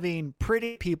stop having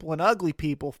pretty people and ugly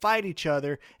people fight each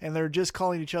other, and they're just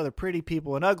calling each other pretty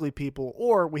people and ugly people,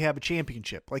 or we have a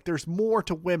championship. Like, there's more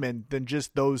to women than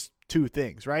just those two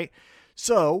things, right?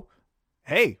 So,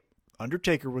 hey,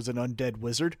 Undertaker was an undead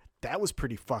wizard. That was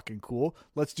pretty fucking cool.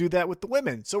 Let's do that with the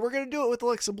women. So we're going to do it with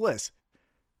Alexa Bliss.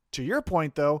 To your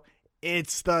point, though,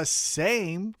 it's the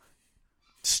same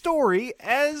story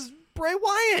as Bray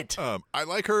Wyatt. I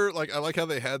like her. Like, I like how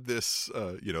they had this,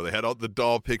 they had all the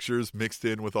doll pictures mixed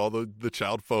in with all the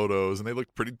child photos, and they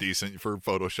looked pretty decent for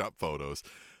Photoshop photos,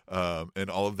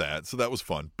 and all of that. So that was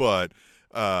fun. But,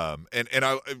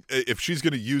 if she's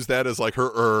going to use that as like her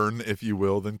urn, if you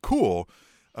will, then cool.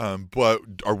 But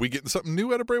are we getting something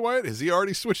new out of Bray Wyatt? Has he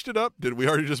already switched it up? Did we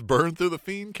already just burn through the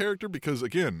Fiend character? Because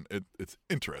again, it's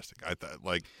interesting. I thought,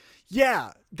 like,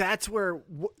 yeah, that's where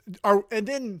and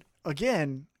then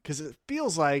again, because it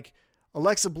feels like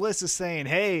Alexa Bliss is saying,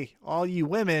 hey, all you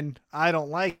women, I don't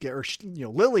like it. Or,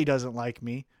 Lily doesn't like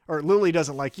me, or Lily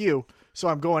doesn't like you. So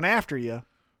I'm going after you.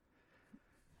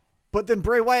 But then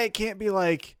Bray Wyatt can't be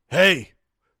like, hey,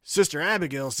 Sister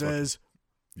Abigail says,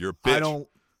 You're a bitch. I don't.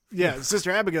 Yeah,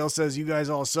 Sister Abigail says you guys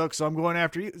all suck, so I'm going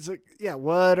after you. It's like, yeah,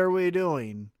 what are we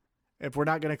doing if we're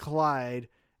not going to collide?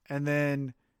 And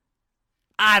then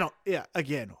I don't. Yeah,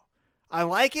 again, I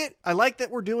like it. I like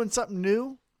that we're doing something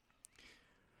new.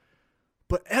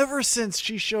 But ever since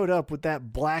she showed up with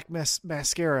that black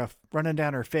mascara running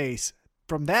down her face,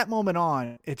 from that moment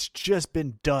on, it's just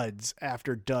been duds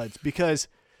after duds because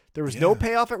there was no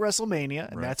payoff at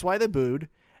WrestleMania, and that's why they booed.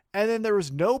 And then there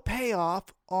was no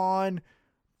payoff on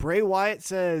Bray Wyatt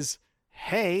says,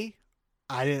 hey,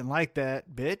 I didn't like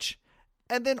that, bitch.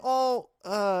 And then all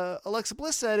Alexa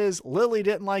Bliss said is Lily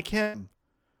didn't like him.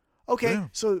 Okay,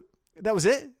 so that was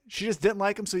it? She just didn't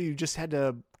like him, so you just had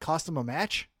to cost him a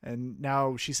match? And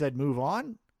now she said move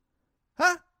on?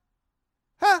 Huh?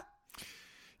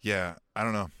 Yeah, I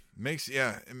don't know.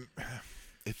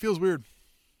 It feels weird.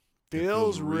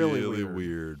 Feels really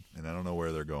weird. And I don't know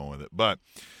where they're going with it. But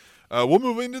we'll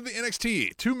move into the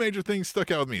NXT. Two major things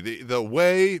stuck out with me. The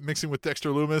way mixing with Dexter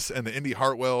Lumis and the Indy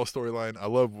Hartwell storyline. I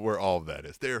love where all of that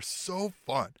is. They're so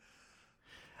fun.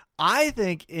 I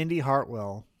think Indy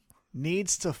Hartwell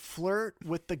needs to flirt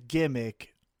with the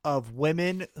gimmick of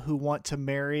women who want to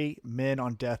marry men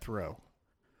on death row.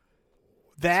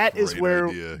 That is where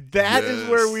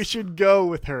we should go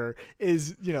with her.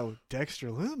 Is, Dexter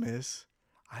Lumis.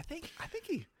 I think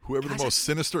he. Whoever the most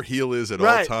sinister heel is at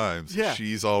all times,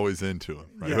 she's always into him.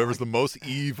 Right? Yeah. Whoever's the most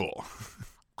evil.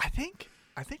 I think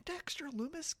Dexter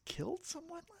Lumis killed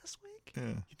someone last week.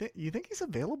 Yeah. You think he's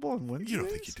available on Wednesdays? You don't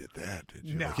think he did that, did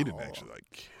you? No. Like, he didn't actually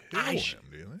kill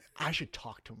him, do you think? I should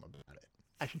talk to him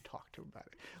about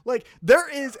it. Like, there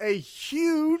is a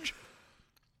huge.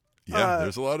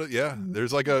 There's a lot of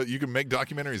there's like you can make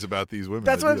documentaries about these women.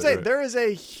 That's what I'm saying. Right? There is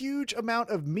a huge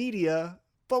amount of media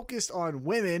focused on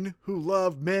women who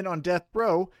love men on death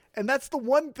row, and that's the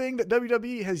one thing that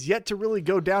WWE has yet to really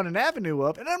go down an avenue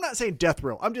of. And I'm not saying death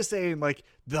row. I'm just saying like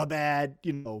the bad,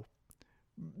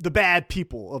 the bad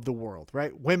people of the world,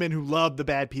 right? Women who love the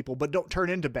bad people but don't turn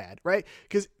into bad, right?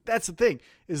 Because that's the thing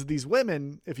is these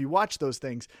women, if you watch those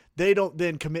things, they don't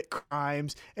then commit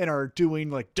crimes and are doing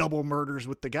like double murders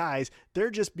with the guys. They're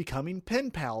just becoming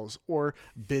pen pals or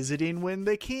visiting when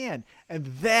they can. And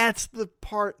that's the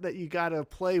part that you got to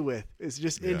play with is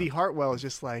just Indy Hartwell is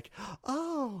just like,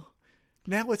 oh,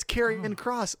 now it's Karrion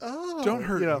Kross. Oh, don't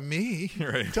hurt me.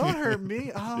 Right. Don't hurt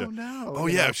me. Oh, no. Oh,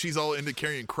 yeah. She's all into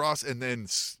Karrion Kross, and then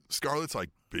Scarlett's like,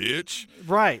 bitch.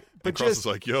 Right. But Kross is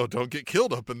like, yo, don't get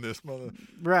killed up in this mother.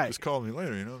 Right. Just call me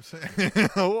later, you know what I'm saying?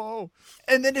 Whoa.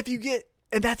 And then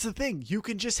and that's the thing, you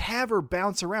can just have her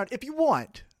bounce around if you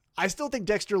want. I still think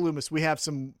Dexter Lumis, we have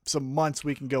some months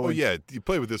we can go in. Oh, yeah. You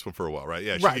play with this one for a while, right?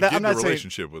 Yeah. She right. can get in a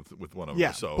relationship with one of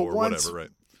them or whatever, right?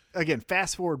 Again,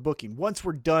 fast forward booking. Once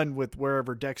we're done with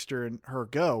wherever Dexter and her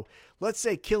go, let's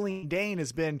say Killian Dane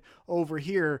has been over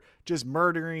here just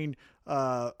murdering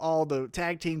all the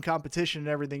tag team competition and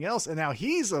everything else, and now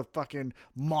he's a fucking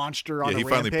monster on a rampage. He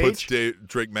finally puts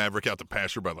Drake Maverick out to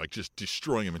pasture by like just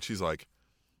destroying him, and she's like,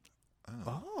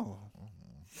 "Oh,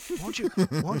 won't you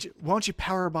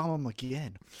powerbomb him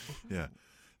again?" Yeah,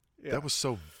 that was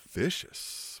so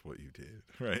vicious. What you did,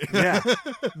 right? Yeah,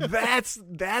 that's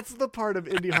the part of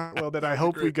Indy Hartwell that I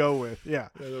hope we go with. Yeah,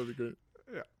 that would be great.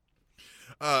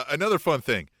 Yeah. Another fun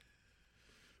thing.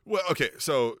 Well, okay,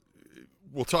 so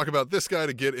we'll talk about this guy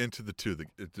to get into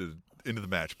the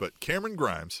match. But Cameron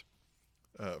Grimes,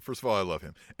 first of all, I love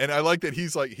him, and I like that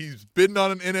he's bidding on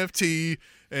an NFT,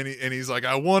 and he's like,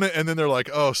 I want it, and then they're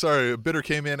like, oh, sorry, a bidder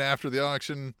came in after the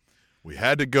auction. We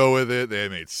had to go with it. They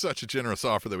made such a generous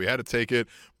offer that we had to take it.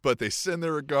 But they send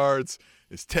their regards.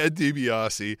 It's Ted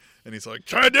DiBiase. And he's like,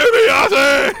 Ted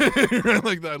DiBiase!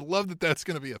 Like, I love that that's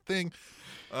going to be a thing.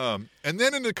 And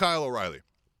then into Kyle O'Reilly.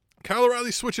 Kyle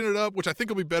O'Reilly switching it up, which I think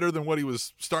will be better than what he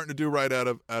was starting to do right out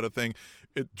of thing.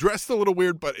 It dressed a little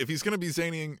weird, but if he's going to be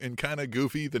zany and kind of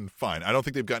goofy, then fine. I don't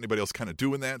think they've got anybody else kind of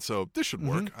doing that. So this should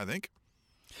work, I think.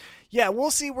 Yeah,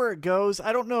 we'll see where it goes.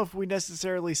 I don't know if we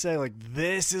necessarily say, like,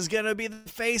 this is going to be the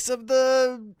face of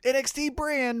the NXT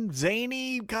brand,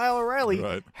 zany Kyle O'Reilly.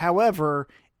 Right. However,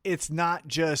 it's not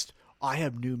just, I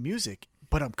have new music,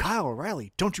 but I'm Kyle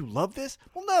O'Reilly. Don't you love this?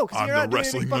 Well, no, because you're not the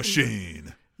wrestling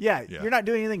machine. Yeah, you're not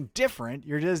doing anything different.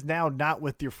 You're just now not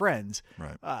with your friends.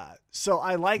 Right. So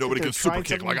I like nobody that can super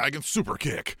kick like I can super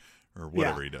kick. Or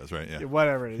whatever he does, right? Yeah.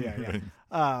 Whatever it is,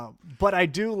 yeah. But I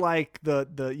do like the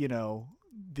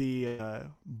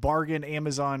bargain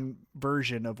Amazon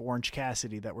version of Orange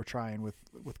Cassidy that we're trying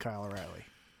with Kyle O'Reilly.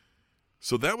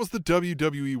 So that was the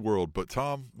WWE world. But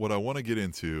Tom, what I want to get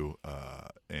into,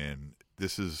 and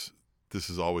this is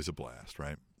always a blast,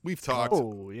 right? we've talked.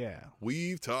 Oh, yeah.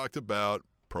 We've talked about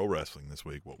pro wrestling this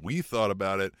week. What we thought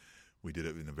about it. We did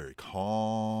it in a very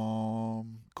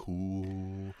calm,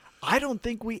 cool. I don't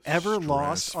think we ever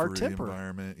lost our stress-free temper.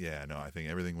 environment. Yeah, no, I think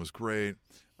everything was great.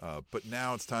 But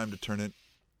now it's time to turn it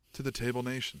to the Table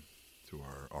Nation, to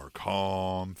our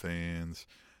calm fans.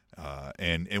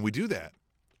 And we do that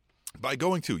by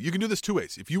going to, you can do this two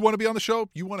ways. If you want to be on the show,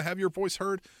 you want to have your voice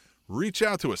heard, reach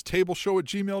out to us,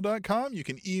 tableshow@gmail.com. You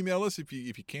can email us if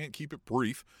you can't keep it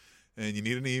brief and you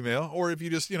need an email, or if you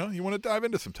just, you want to dive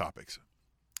into some topics.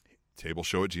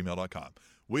 Tableshow@gmail.com.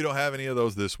 We don't have any of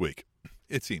those this week.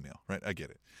 It's email, right? I get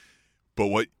it. But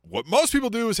what most people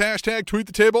do is hashtag tweet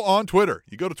the table on Twitter.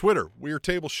 You go to Twitter, We're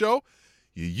Table Show.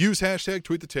 You use hashtag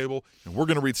tweet the table, and we're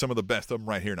going to read some of the best of them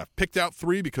right here. And I've picked out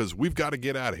 3 because we've got to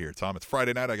get out of here, Tom. It's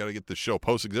Friday night. I got to get this show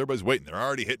posted because everybody's waiting. They're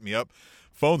already hitting me up.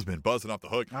 Phone's been buzzing off the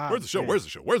hook. Where's the show? Yeah. Where's the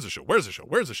show? Where's the show? Where's the show?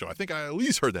 Where's the show? I think I at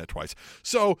least heard that twice.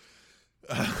 So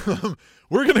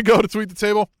we're going to go to tweet the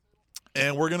table,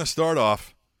 and we're going to start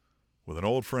off with an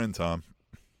old friend, Tom.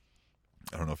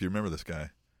 I don't know if you remember this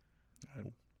guy.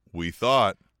 We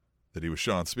thought that he was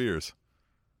Sean Spears.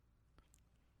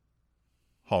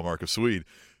 Hallmark of Swede.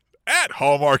 At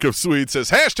Hallmark of Swede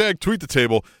says, hashtag tweet the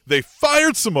table. They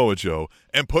fired Samoa Joe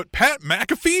and put Pat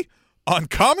McAfee on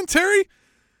commentary?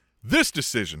 This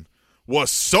decision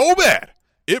was so bad,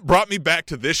 it brought me back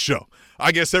to this show.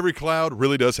 I guess every cloud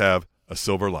really does have a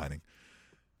silver lining.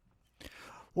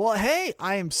 Well, hey,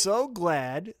 I am so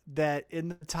glad that in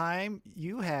the time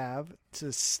you have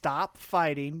to stop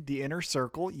fighting the inner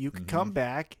circle, you can come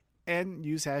back and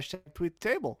use hashtag tweet the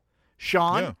table.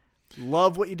 Sean,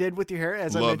 love what you did with your hair.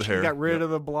 As I mentioned, you got rid of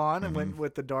the blonde and went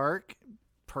with the dark.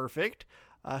 Perfect.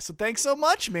 So thanks so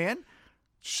much, man.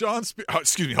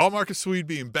 Hallmark of Swede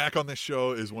being back on this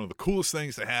show is one of the coolest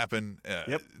things to happen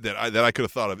that I could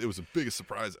have thought of. It was the biggest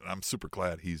surprise, and I'm super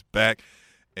glad he's back.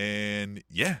 And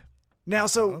yeah. Now,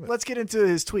 so let's get into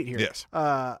his tweet here. Yes.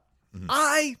 I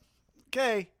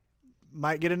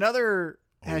might get another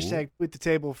hashtag tweet the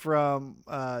table from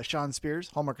Sean Spears,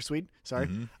 Hallmark of Swede. Sorry.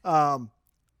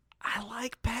 I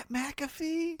like Pat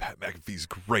McAfee. Pat McAfee's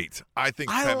great. I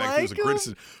think I Pat like McAfee was a great him.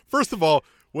 decision. First of all,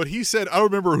 what he said, I don't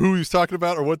remember who he was talking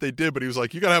about or what they did, but he was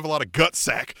like, you got to have a lot of gut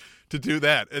sack to do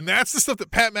that. And that's the stuff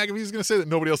that Pat McAfee is going to say that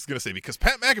nobody else is going to say, because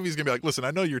Pat McAfee is going to be like, listen,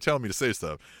 I know you're telling me to say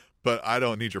stuff, but I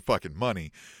don't need your fucking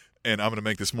money, and I'm going to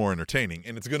make this more entertaining.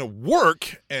 And it's going to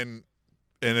work, and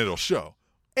it'll show.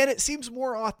 And it seems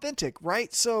more authentic,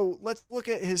 right? So let's look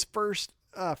at his first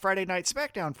Friday Night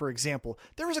SmackDown, for example.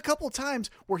 There was a couple times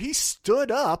where he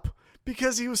stood up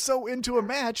because he was so into a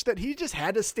match that he just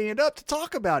had to stand up to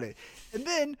talk about it. And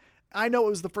then, I know it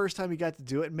was the first time he got to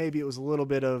do it. Maybe it was a little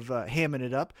bit of hamming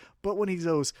it up. But when he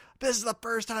goes, this is the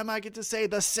first time I get to say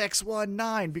the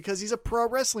 619, because he's a pro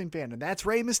wrestling fan, and that's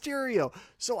Rey Mysterio.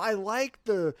 So I like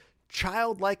the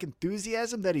childlike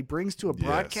enthusiasm that he brings to a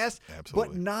broadcast,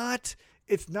 absolutely. but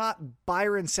it's not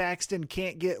Byron Saxton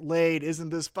can't get laid,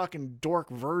 isn't this fucking dork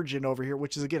virgin over here,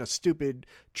 which is, again, a stupid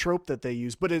trope that they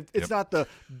use. But it's not the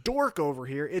dork over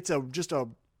here. It's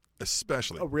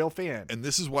especially a real fan. And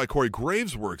this is why Corey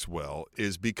Graves works well,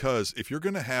 is because if you're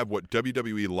going to have what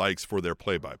WWE likes for their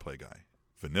play-by-play guy,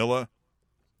 vanilla,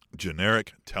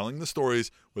 generic, telling the stories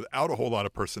without a whole lot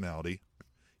of personality,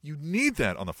 you need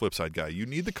that on the flip side guy. You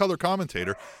need the color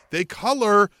commentator. They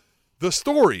color the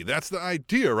story. That's the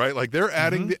idea, right? Like, they're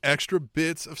adding the extra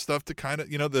bits of stuff to kind of,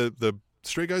 the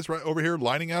straight guys right over here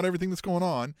lining out everything that's going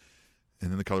on,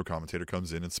 and then the color commentator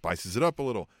comes in and spices it up a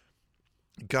little.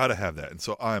 Got to have that. And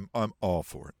so I'm all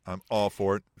for it. I'm all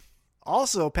for it.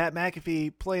 Also, Pat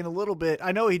McAfee playing a little bit.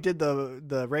 I know he did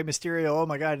the Rey Mysterio, oh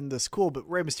my God, and this cool, but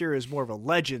Rey Mysterio is more of a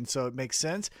legend, so it makes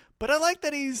sense. But I like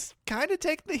that he's kind of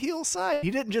taking the heel side.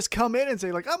 He didn't just come in and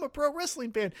say, like, I'm a pro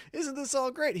wrestling fan. Isn't this all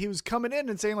great? He was coming in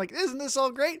and saying, like, isn't this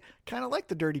all great? Kind of like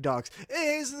the Dirty Dogs.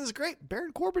 Hey, isn't this great?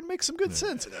 Baron Corbin makes some good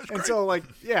sense. And great. so, like,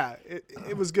 yeah,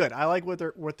 it was good. I like what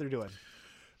they're doing.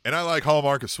 And I like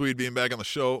Hallmark of Swede being back on the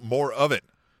show. More of it.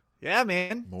 Yeah,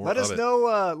 man. Let us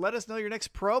know your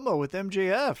next promo with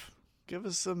MJF. Give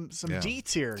us some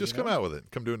deets here. Just come out with it.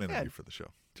 Come do an interview for the show.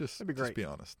 That'd be great. Just be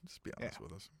honest. Just be honest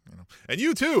with us. And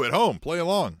you too at home, play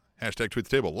along. Hashtag tweet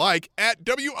the table, like at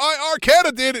WIR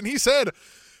Canada did, and he said,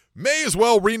 may as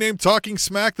well rename Talking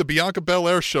Smack the Bianca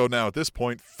Belair show now at this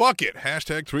point. Fuck it.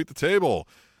 Hashtag tweet the table.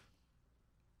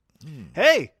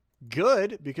 Hey,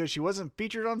 good, because she wasn't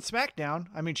featured on SmackDown.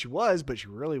 I mean, she was, but she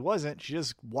really wasn't. She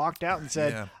just walked out and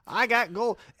said, I got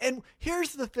gold. And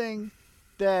here's the thing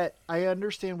that I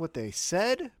understand what they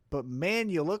said, but man,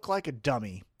 you look like a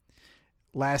dummy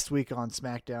last week on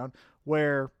SmackDown,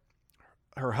 where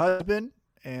her husband,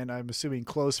 and I'm assuming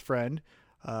close friend,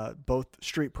 both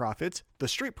Street Profits. The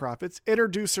Street Profits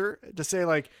introduce her to say,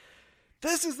 like,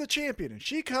 this is the champion. And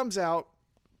she comes out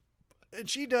and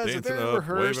she does Dancing a very up,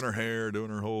 rehearsed. waving her hair,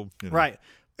 doing her whole, Right.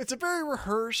 It's a very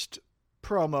rehearsed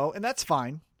promo, and that's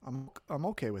fine. I'm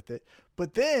okay with it.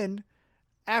 But then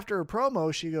after a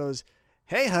promo, she goes,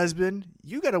 hey, husband,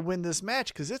 you got to win this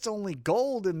match because it's only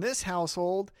gold in this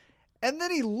household. And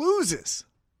then he loses.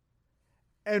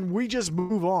 And we just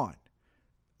move on.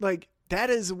 Like, that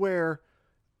is where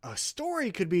a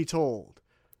story could be told.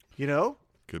 You know?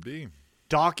 Could be.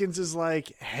 Dawkins is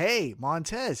like, hey,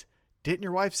 Montez, didn't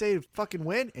your wife say to fucking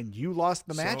win and you lost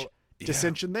the match? Yeah.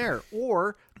 Dissension there.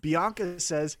 Or Bianca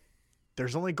says,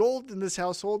 there's only gold in this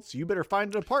household, so you better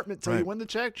find an apartment till you win the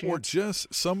tag chance. Or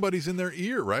just somebody's in their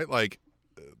ear, right? Like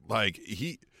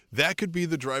that could be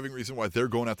the driving reason why they're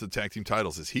going after the tag team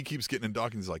titles is he keeps getting in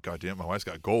Dawkins. He's like, God damn, my wife's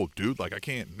got gold, dude. Like, I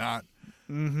can't not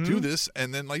do this.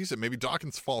 And then, like you said, maybe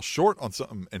Dawkins falls short on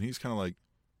something, and he's kind of like,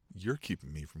 you're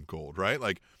keeping me from gold, right?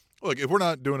 Like, look, if we're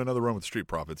not doing another run with Street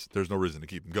Profits, there's no reason to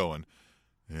keep them going.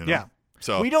 You know? Yeah.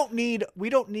 So we don't need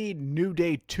New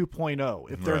Day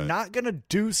 2.0. If they're not going to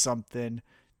do something,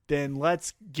 then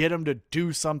let's get them to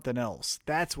do something else.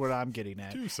 That's what I'm getting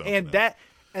at. Do something else.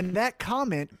 And that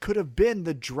comment could have been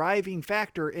the driving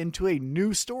factor into a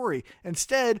new story.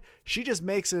 Instead, she just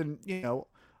makes an,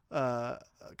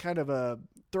 kind of a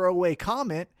throwaway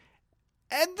comment,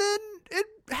 and then it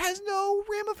has no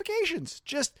ramifications.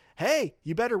 Just, hey,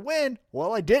 you better win.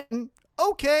 Well, I didn't.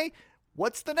 Okay.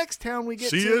 What's the next town we get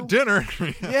to? See you at dinner.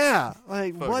 Yeah.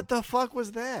 Like, what the fuck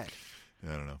was that?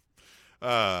 I don't know.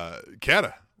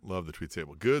 Kata, love the tweet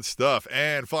table. Good stuff.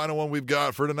 And final one we've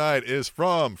got for tonight is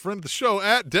from friend of the show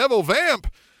at Devil Vamp.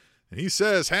 And he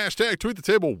says, hashtag tweet the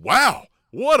table. Wow.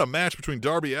 What a match between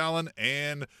Darby Allin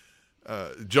and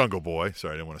Jungle Boy.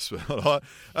 Sorry, I didn't want to spell it all.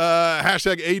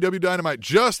 Hashtag AEW Dynamite.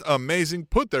 Just amazing.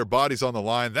 Put their bodies on the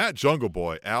line. That Jungle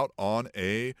Boy out on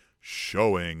a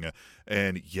showing.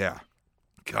 And yeah.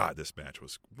 God, this match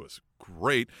was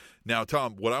great. Now,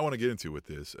 Tom, what I want to get into with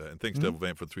this, and thanks Devil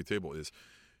Vamp for the tweet table, is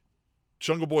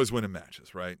Jungle Boy's winning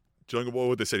matches, right? Jungle Boy,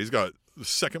 what they said, he's got the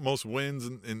second most wins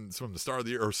in from the start of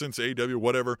the year or since AEW,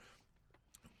 whatever.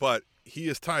 But he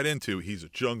is tied into, he's a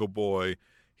Jungle Boy,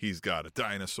 he's got a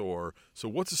dinosaur. So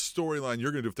what's a storyline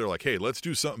you're going to do if they're like, hey, let's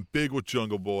do something big with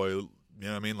Jungle Boy? You know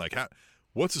what I mean? Like,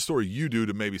 what's the story you do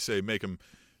to maybe say make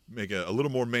a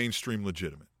little more mainstream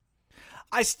legitimate?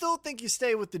 I still think you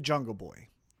stay with the Jungle Boy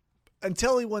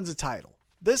until he wins a title.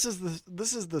 This is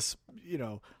the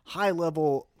high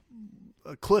level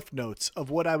cliff notes of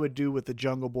what I would do with the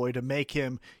Jungle Boy to make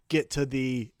him get to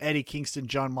the Eddie Kingston,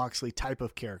 John Moxley type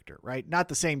of character, right? Not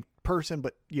the same person,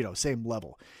 but same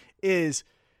level. Is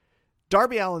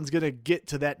Darby Allin's going to get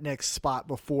to that next spot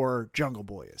before Jungle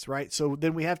Boy is, right? So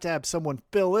then we have to have someone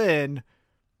fill in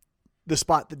the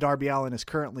spot that Darby Allin is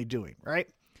currently doing, right?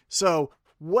 So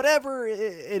whatever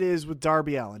it is with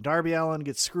Darby Allin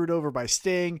gets screwed over by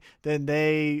Sting. Then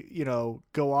they,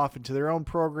 go off into their own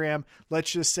program.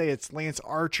 Let's just say it's Lance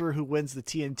Archer who wins the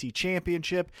TNT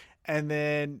championship. And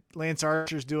then Lance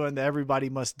Archer's doing the Everybody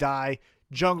Must Die.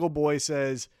 Jungle Boy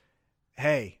says,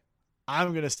 hey,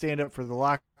 I'm going to stand up for the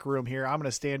locker room here. I'm going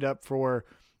to stand up for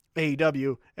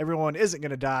AEW. Everyone isn't going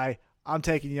to die. I'm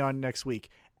taking you on next week.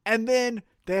 And then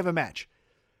they have a match.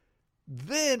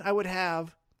 Then I would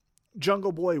have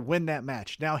Jungle Boy win that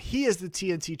match. Now he is the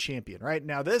TNT champion, right?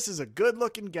 Now this is a good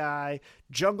looking guy.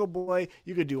 Jungle Boy,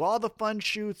 you could do all the fun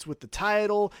shoots with the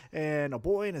title and a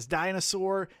boy and his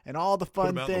dinosaur and all the fun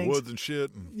Put him out things. in the woods and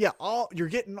shit. Yeah, you're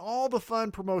getting all the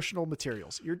fun promotional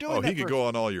materials. You're doing. He could go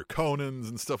on all your Conans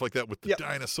and stuff like that with the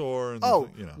dinosaur.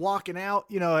 And walking out,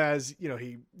 as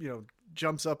he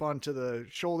jumps up onto the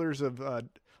shoulders of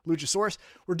Luchasaurus.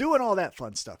 We're doing all that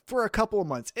fun stuff for a couple of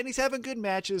months, and he's having good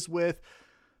matches with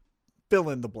fill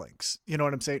in the blinks. You know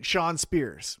what I'm saying? Sean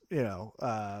Spears,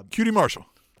 Cutie Marshall,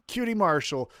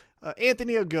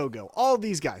 Anthony Ogogo, all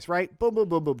these guys, right? Boom, boom,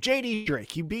 boom, boom. JD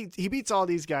Drake, he beats all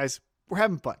these guys. We're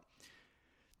having fun.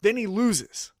 Then he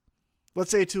loses.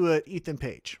 Let's say to a Ethan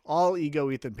Page, all ego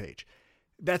Ethan Page.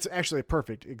 That's actually a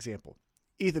perfect example.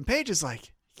 Ethan Page is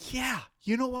like, yeah,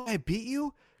 you know why I beat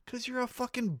you? Because you're a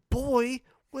fucking boy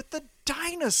with a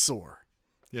dinosaur.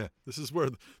 Yeah, this is where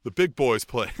the big boys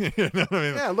play. You know what I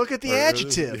mean? Yeah, look at the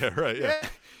adjective. Yeah, right. Yeah.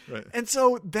 Right. And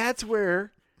so that's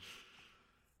where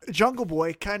Jungle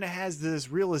Boy kind of has this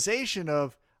realization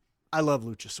of, I love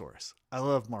Luchasaurus. I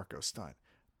love Marco Stunt.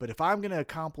 But if I'm going to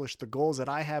accomplish the goals that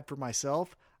I have for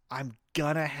myself, I'm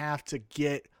going to have to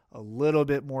get a little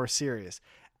bit more serious.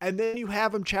 And then you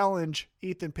have him challenge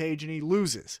Ethan Page and he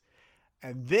loses.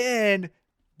 And then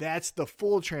That's the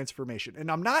full transformation. And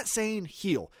I'm not saying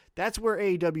heel. That's where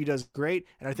AEW does great,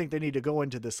 and I think they need to go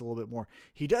into this a little bit more.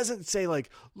 He doesn't say like,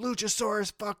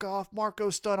 Luchasaurus, fuck off, Marco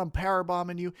Stunt, I'm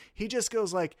powerbombing you. He just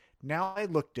goes like, now I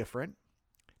look different.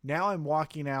 Now I'm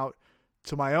walking out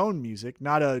to my own music,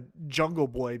 not a Jungle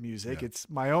Boy music. Yeah. It's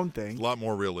my own thing. It's a lot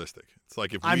more realistic. It's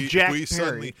like if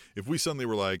we suddenly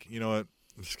were like, you know what,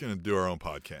 we're just going to do our own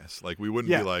podcast. Like we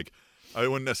wouldn't be like, I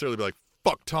wouldn't necessarily be like,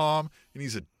 fuck Tom, and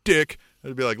he's a dick.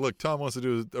 I'd be like, look, Tom wants to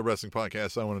do a wrestling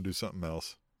podcast. So I want to do something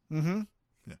else. Mm-hmm.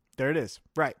 Yeah. There it is.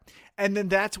 Right. And then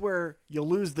that's where you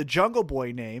lose the Jungle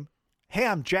Boy name. Hey,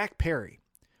 I'm Jack Perry.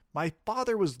 My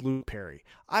father was Luke Perry.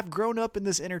 I've grown up in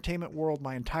this entertainment world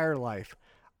my entire life.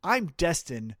 I'm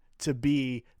destined to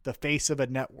be the face of a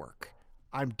network.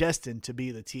 I'm destined to be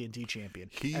the TNT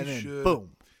champion.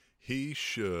 Boom. He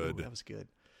should. Ooh, that was good.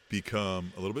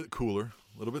 Become a little bit cooler,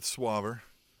 a little bit suaver.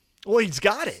 Well, he's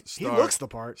got it. He looks the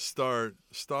part. Start,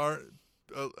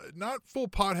 not full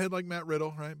pothead like Matt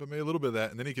Riddle, right? But maybe a little bit of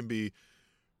that, and then he can be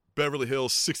Beverly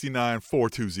Hills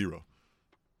 69420.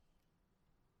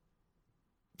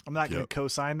 I'm not going to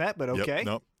co-sign that, but okay. Yep.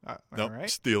 Nope. All right.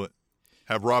 Steal it.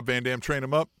 Have Rob Van Dam train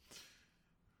him up.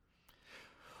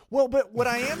 Well, but what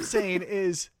I am saying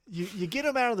is you get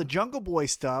him out of the Jungle Boy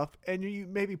stuff and you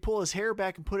maybe pull his hair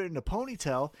back and put it in a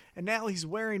ponytail, and now he's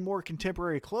wearing more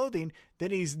contemporary clothing.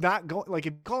 Then he's not going, like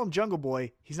if you call him Jungle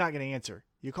Boy, he's not going to answer.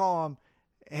 You call him,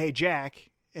 hey, Jack,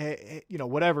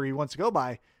 whatever he wants to go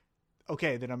by.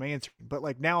 Okay, then I'm answering. But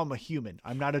like now I'm a human.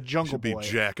 I'm not a Jungle Boy. Should be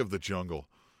Jack of the Jungle.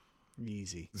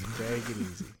 Easy. Take it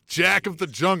easy. Jack of the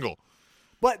Jungle.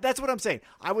 But that's what I'm saying.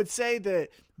 I would say that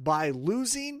by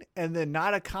losing and then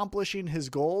not accomplishing his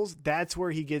goals, that's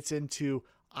where he gets into,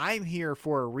 I'm here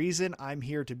for a reason. I'm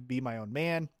here to be my own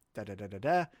man.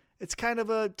 Da-da-da-da-da. It's kind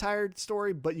of a tired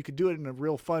story, but you could do it in a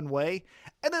real fun way.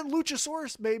 And then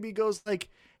Luchasaurus maybe goes like,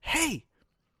 hey,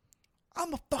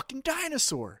 I'm a fucking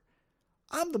dinosaur.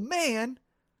 I'm the man,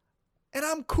 and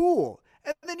I'm cool.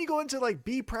 And then you go into like,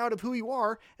 be proud of who you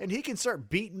are, and he can start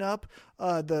beating up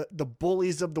the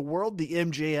bullies of the world, the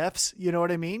MJFs, you know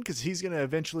what I mean? Because he's going to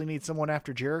eventually need someone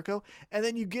after Jericho. And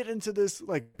then you get into this,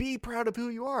 like, be proud of who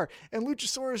you are. And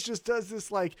Luchasaurus just does this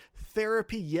like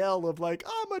therapy yell of like,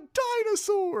 I'm a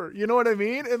dinosaur, you know what I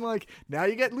mean? And like, now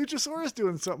you get Luchasaurus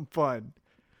doing something fun.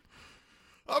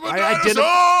 I'm a dinosaur!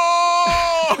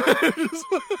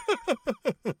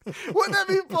 Wouldn't that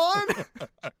be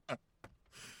fun?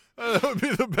 That would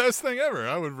be the best thing ever.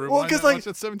 I would rewind watch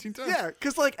that 17 times. Yeah,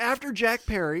 because like after Jack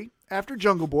Perry, after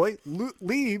Jungle Boy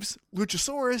leaves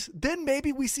Luchasaurus, then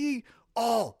maybe we see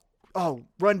go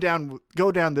down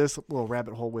this little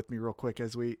rabbit hole with me real quick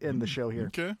as we end the show here.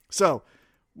 Okay. So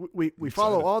we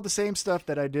follow all the same stuff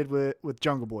that I did with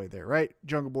Jungle Boy there, right?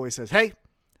 Jungle Boy says, hey,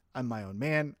 I'm my own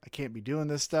man. I can't be doing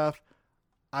this stuff.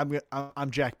 I'm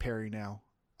Jack Perry now.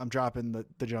 I'm dropping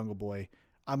the Jungle Boy.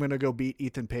 I'm going to go beat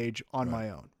Ethan Page on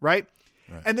my own. Right?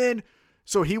 And then,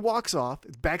 so he walks off,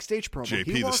 backstage promo. JP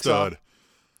he the stud. Off,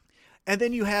 and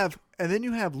then you have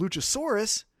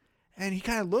Luchasaurus, and he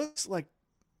kind of looks like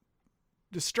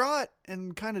distraught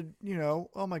and kind of,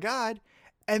 oh my God.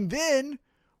 And then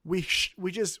we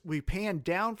pan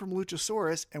down from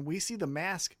Luchasaurus and we see the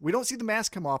mask. We don't see the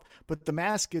mask come off, but the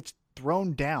mask gets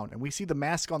thrown down and we see the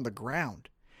mask on the ground.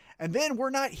 And then we're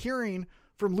not hearing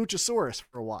from Luchasaurus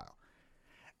for a while.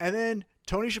 And then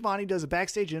Tony Schiavone does a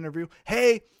backstage interview.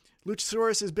 Hey,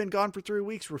 Luchasaurus has been gone for 3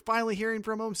 weeks. We're finally hearing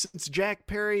from him since Jack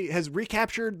Perry has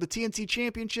recaptured the TNT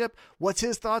championship. What's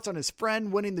his thoughts on his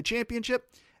friend winning the championship?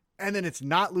 And then it's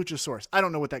not Luchasaurus. I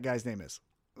don't know what that guy's name is.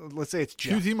 Let's say it's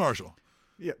Jeff. QT Marshall.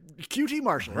 Yeah, QT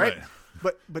Marshall, right?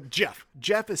 But Jeff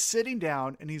is sitting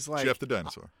down and he's like, Jeff the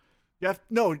dinosaur. Jeff,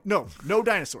 no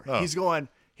dinosaur. Oh. He's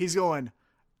going,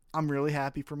 I'm really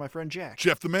happy for my friend Jack.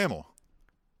 Jeff the mammal.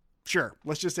 Sure,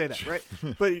 let's just say that, right?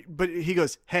 but he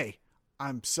goes, hey,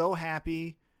 I'm so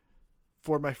happy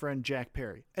for my friend Jack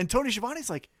Perry. And Tony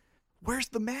Schiavone's like, where's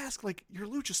the mask? Like, you're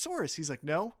Luchasaurus. He's like,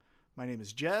 no, my name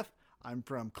is Jeff. I'm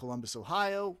from Columbus,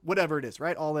 Ohio, whatever it is,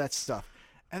 right? All that stuff.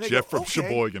 And Jeff from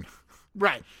Sheboygan.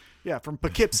 Right. Yeah, from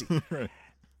Poughkeepsie. Right.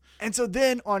 And so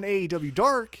then on AEW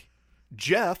Dark,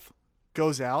 Jeff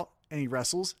goes out and he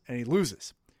wrestles and he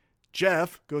loses.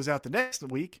 Jeff goes out the next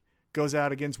week, goes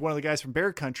out against one of the guys from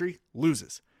Bear Country,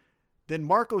 loses. Then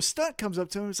Marco Stunt comes up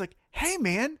to him and is like, hey,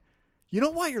 man, you know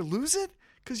why you're losing?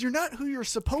 Because you're not who you're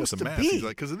supposed to be. He's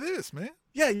like, because of this, man.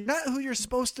 Yeah, you're not who you're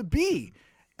supposed to be.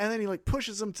 And then he like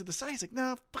pushes him to the side. He's like,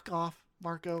 no, fuck off,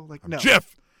 Marco. Like, no.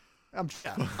 Jeff.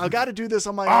 I got to do this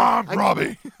on my own.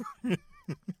 Robbie.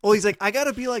 Well, he's like, I got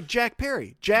to be like Jack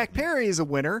Perry. Jack Perry is a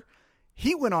winner.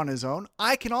 He went on his own.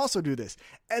 I can also do this.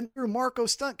 And through Marco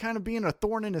Stunt kind of being a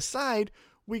thorn in his side,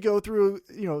 we go through,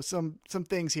 some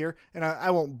things here, and I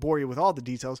won't bore you with all the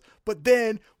details, but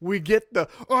then we get the,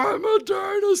 I'm a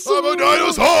dinosaur! I'm a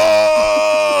dinosaur!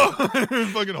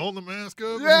 Fucking holding the mask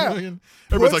up. Yeah.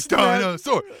 Everyone's Puts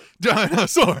like,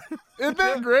 dinosaur. Isn't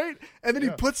that great? And then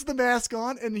he puts the mask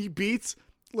on, and he beats,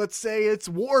 let's say it's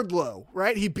Wardlow,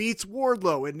 right? He beats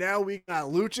Wardlow, and now we got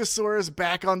Luchasaurus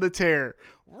back on the tear.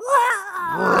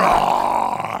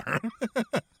 Roar!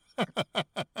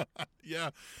 Yeah,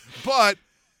 but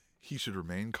he should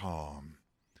remain calm.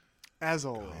 As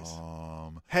always.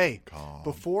 Calm. Hey, Calm.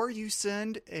 before you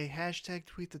send a hashtag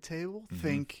tweet the table,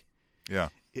 think, Yeah.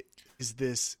 is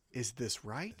this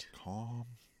right? Calm.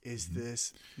 Is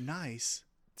this nice?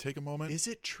 Take a moment. Is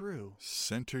it true?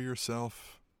 Center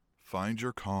yourself. Find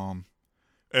your calm.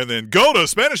 And then go to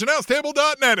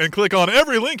SpanishAnnounceTable.net and click on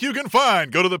every link you can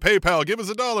find. Go to the PayPal, give us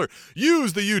 $1.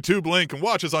 Use the YouTube link and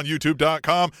watch us on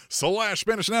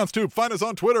YouTube.com/SpanishAnnounceTube. Find us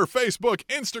on Twitter, Facebook,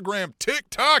 Instagram,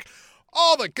 TikTok.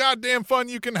 All the goddamn fun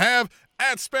you can have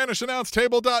at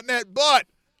SpanishAnnounceTable.net. But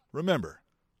remember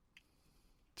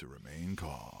to remain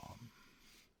calm.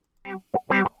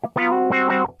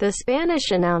 The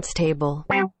Spanish Announce Table.